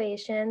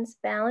evaluations,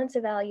 balance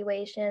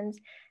evaluations,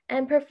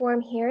 and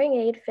perform hearing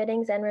aid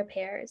fittings and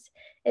repairs.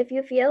 If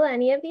you feel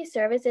any of these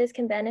services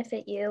can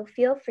benefit you,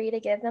 feel free to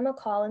give them a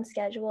call and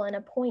schedule an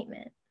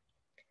appointment.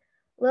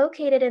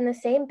 Located in the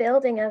same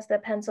building as the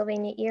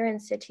Pennsylvania Ear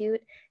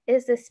Institute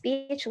is the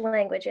Speech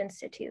Language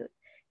Institute.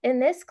 In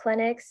this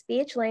clinic,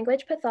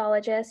 speech-language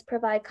pathologists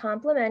provide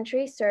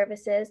complementary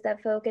services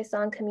that focus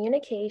on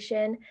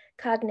communication,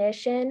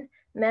 cognition,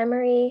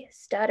 memory,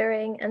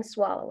 stuttering, and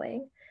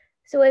swallowing.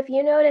 So if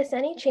you notice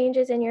any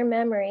changes in your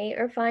memory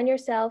or find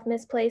yourself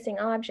misplacing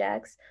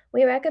objects,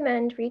 we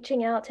recommend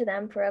reaching out to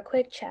them for a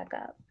quick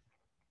checkup.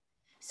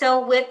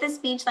 So with the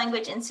Speech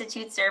Language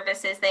Institute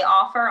services, they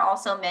offer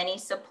also many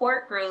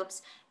support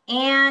groups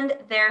and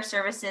their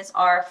services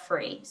are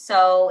free.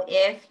 So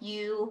if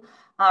you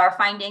are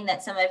finding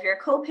that some of your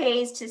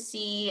copays to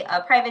see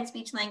a private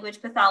speech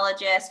language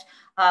pathologist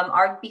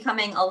are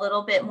becoming a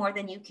little bit more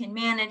than you can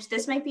manage,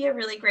 this might be a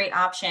really great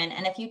option.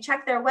 And if you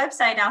check their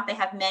website out, they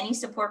have many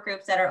support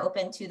groups that are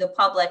open to the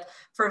public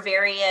for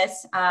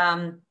various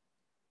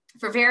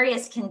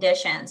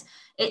conditions.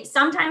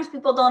 Sometimes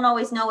people don't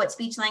always know what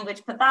speech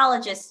language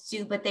pathologists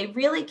do, but they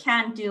really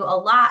can do a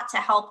lot to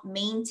help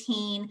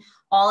maintain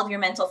all of your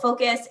mental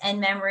focus and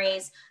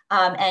memories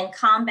and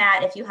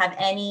combat if you have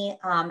any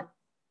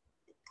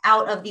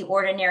out of the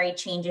ordinary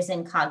changes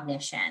in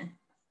cognition.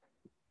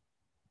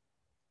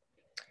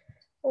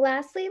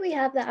 Lastly, we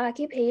have the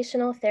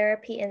Occupational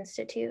Therapy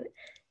Institute.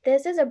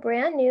 This is a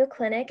brand new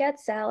clinic at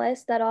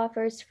Salus that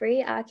offers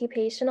free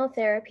occupational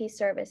therapy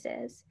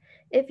services.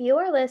 If you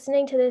are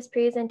listening to this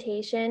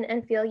presentation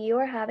and feel you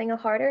are having a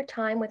harder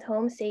time with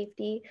home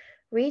safety,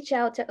 reach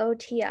out to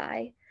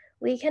OTI.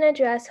 We can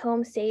address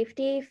home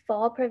safety,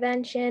 fall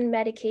prevention,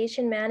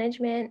 medication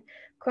management,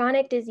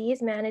 chronic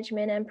disease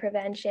management and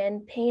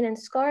prevention, pain and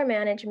scar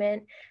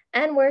management,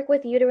 and work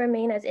with you to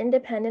remain as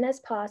independent as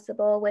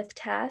possible with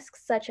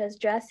tasks such as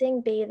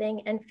dressing,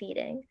 bathing, and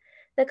feeding.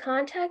 The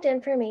contact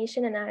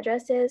information and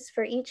addresses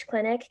for each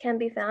clinic can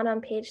be found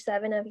on page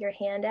 7 of your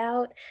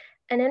handout,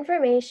 and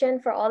information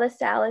for all the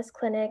Salus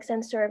clinics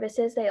and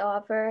services they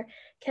offer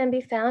can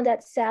be found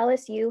at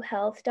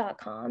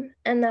salusuhealth.com,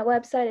 and that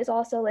website is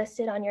also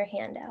listed on your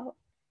handout.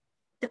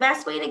 The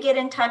best way to get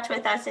in touch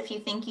with us if you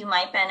think you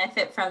might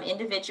benefit from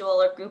individual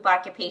or group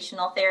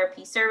occupational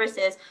therapy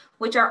services,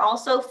 which are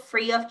also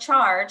free of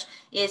charge,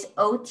 is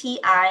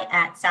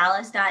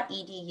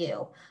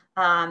oti@salus.edu.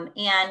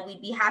 And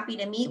we'd be happy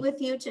to meet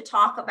with you to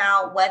talk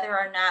about whether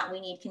or not we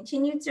need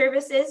continued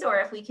services or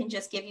if we can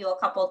just give you a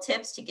couple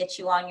tips to get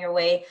you on your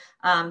way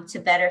to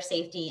better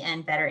safety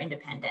and better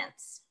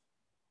independence.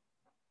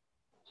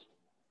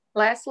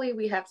 Lastly,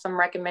 we have some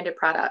recommended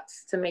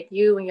products to make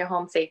you and your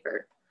home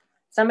safer.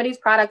 Some of these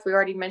products we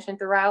already mentioned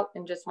throughout,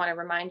 and just want to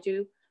remind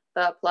you,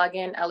 the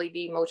plug-in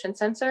LED motion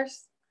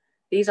sensors.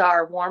 These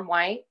are warm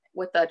white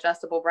with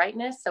adjustable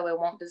brightness, so it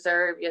won't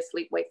disturb your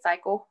sleep-wake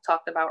cycle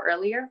talked about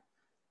earlier.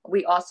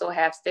 We also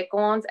have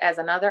stick-ons as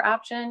another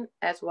option,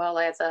 as well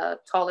as a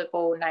toilet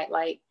bowl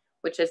nightlight,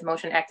 which is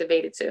motion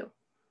activated too.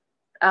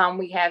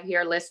 We have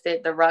here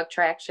listed the rug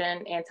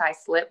traction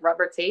anti-slip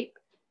rubber tape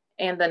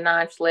and the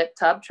non-slip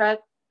tub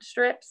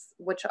strips,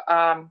 which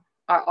are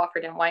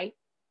offered in white.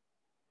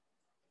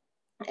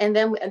 And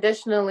then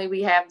additionally,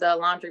 we have the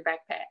laundry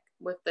backpack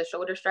with the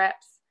shoulder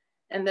straps.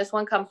 And this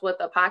one comes with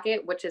a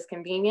pocket, which is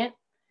convenient.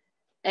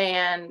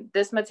 And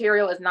this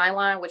material is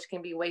nylon, which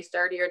can be way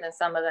sturdier than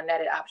some of the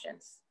netted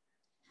options.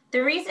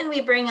 The reason we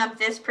bring up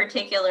this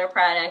particular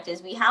product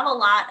is we have a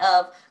lot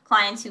of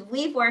clients who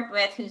we've worked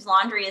with whose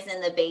laundry is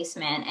in the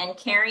basement, and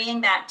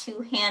carrying that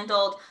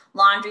two-handled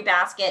laundry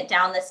basket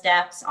down the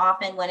steps,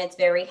 often when it's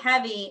very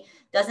heavy,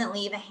 doesn't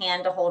leave a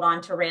hand to hold on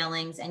to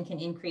railings and can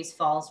increase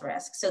falls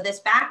risk. So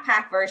this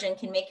backpack version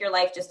can make your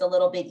life just a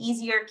little bit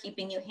easier,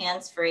 keeping you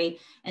hands-free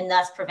and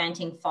thus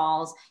preventing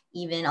falls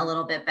even a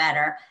little bit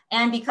better.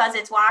 And because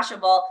it's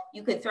washable,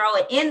 you could throw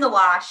it in the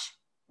wash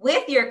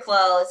with your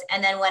clothes,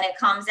 and then when it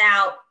comes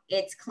out,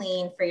 it's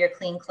clean for your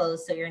clean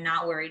clothes, so you're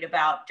not worried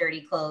about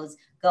clean clothes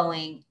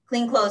going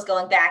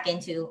back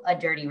into a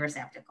dirty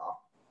receptacle.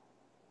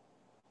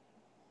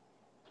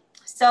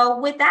 So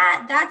with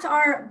that, that's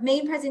our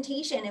main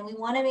presentation, and we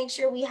want to make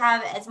sure we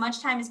have as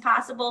much time as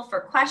possible for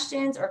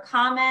questions or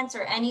comments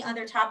or any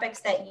other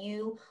topics that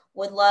you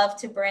would love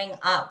to bring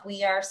up.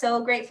 We are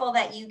so grateful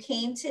that you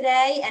came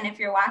today, and if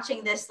you're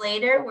watching this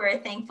later, we're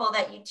thankful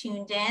that you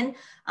tuned in.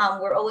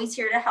 We're always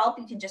here to help.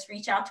 You can just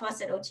reach out to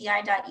us at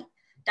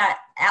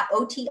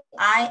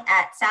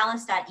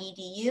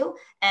oti@salus.edu,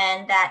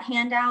 and that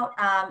handout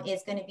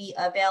is going to be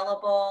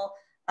available.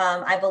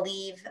 I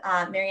believe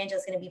Mary Angela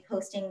is going to be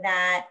posting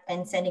that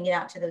and sending it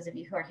out to those of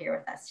you who are here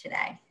with us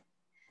today.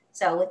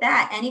 So with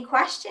that, any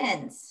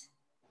questions?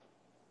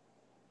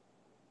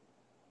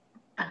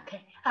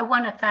 Okay, I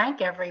want to thank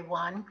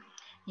everyone.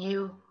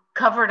 You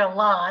covered a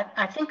lot.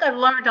 I think I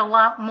learned a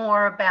lot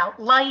more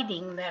about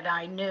lighting than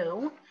I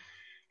knew.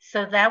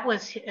 So that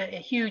was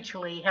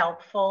hugely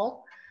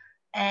helpful.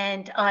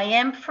 And I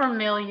am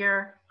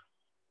familiar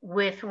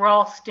with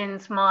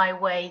Ralston's My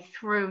Way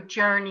Through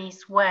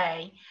Journey's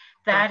Way.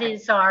 That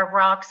is our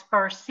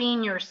Roxborough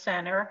Senior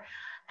Center,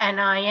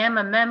 and I am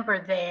a member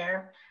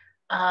there.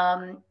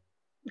 Of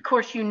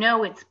course, you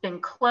know it's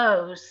been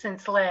closed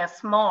since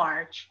last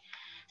March,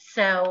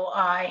 so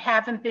I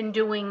haven't been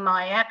doing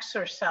my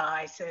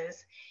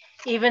exercises,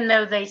 even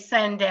though they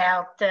send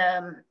out,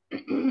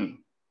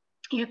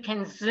 you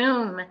can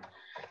Zoom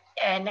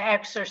and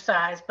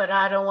exercise, but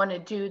I don't want to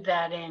do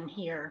that in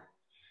here.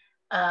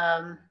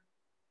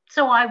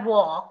 So I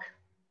walk,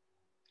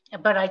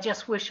 but I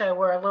just wish I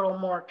were a little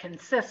more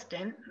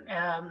consistent.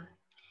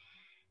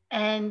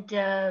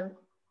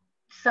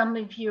 Some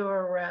of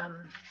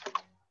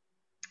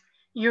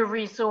your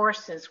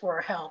resources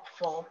were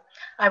helpful.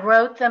 I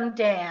wrote them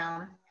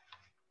down,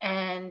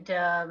 and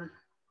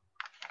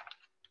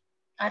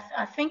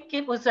I think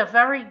it was a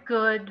very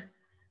good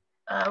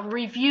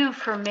review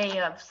for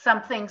me of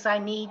some things I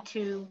need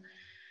to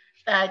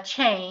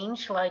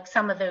change, like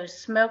some of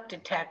those smoke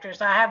detectors.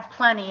 I have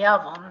plenty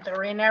of them.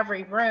 They're in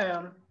every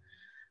room,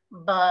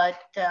 but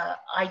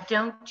I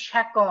don't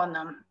check on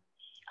them.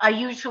 I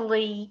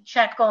usually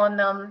check on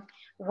them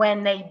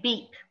when they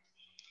beep.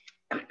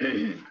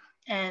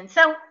 And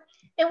so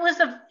it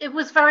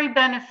was very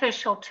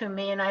beneficial to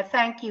me, and I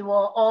thank you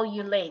all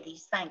you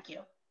ladies. Thank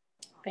you.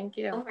 Thank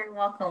you. You're very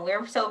welcome.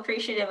 We're so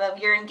appreciative of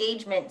your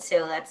engagement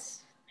too.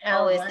 That's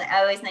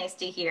always nice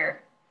to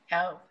hear.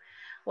 Oh,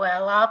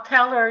 well, I'll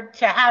tell her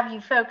to have you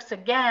folks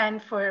again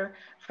for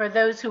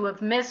those who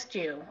have missed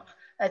you.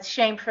 That's a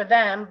shame for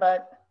them,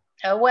 but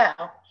Oh,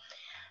 well.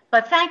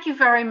 But thank you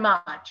very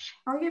much.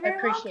 Oh, you're I very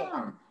appreciate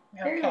welcome.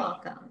 it. Very Okay.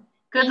 welcome.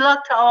 Good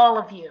luck to all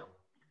of you.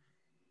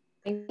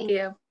 Thank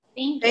you.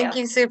 Thank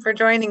you, Sue, for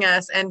joining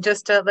us. And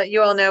just to let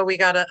you all know, we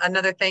got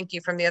another thank you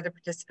from the other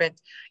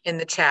participant in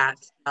the chat.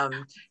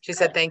 She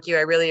said, thank you.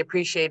 I really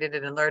appreciated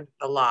it and learned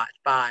a lot.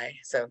 Bye.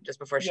 So just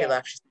before she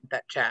left, she sent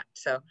that chat.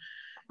 So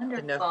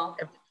didn't know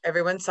if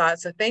everyone saw it.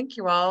 So thank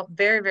you all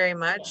very, very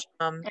much.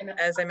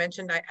 As I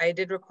mentioned, I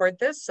did record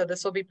this. So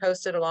this will be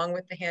posted along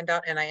with the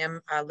handout. And I am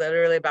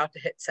literally about to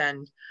hit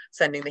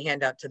sending the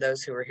handout to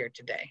those who were here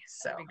today.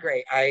 So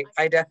great.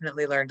 I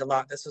definitely learned a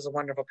lot. This was a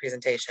wonderful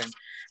presentation.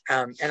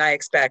 And I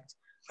expect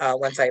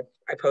once I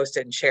post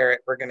it and share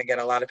it, we're going to get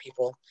a lot of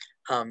people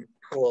who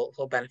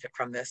will benefit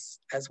from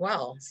this as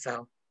well.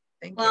 So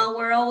thank you. Well,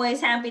 we're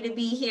always happy to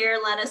be here.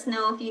 Let us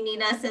know if you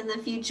need us in the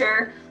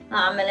future.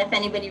 And if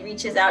anybody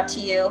reaches out to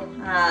you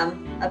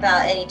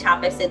about any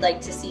topics they'd like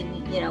to see,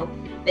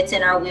 if it's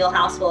in our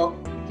wheelhouse, we'll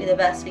do the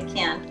best we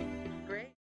can.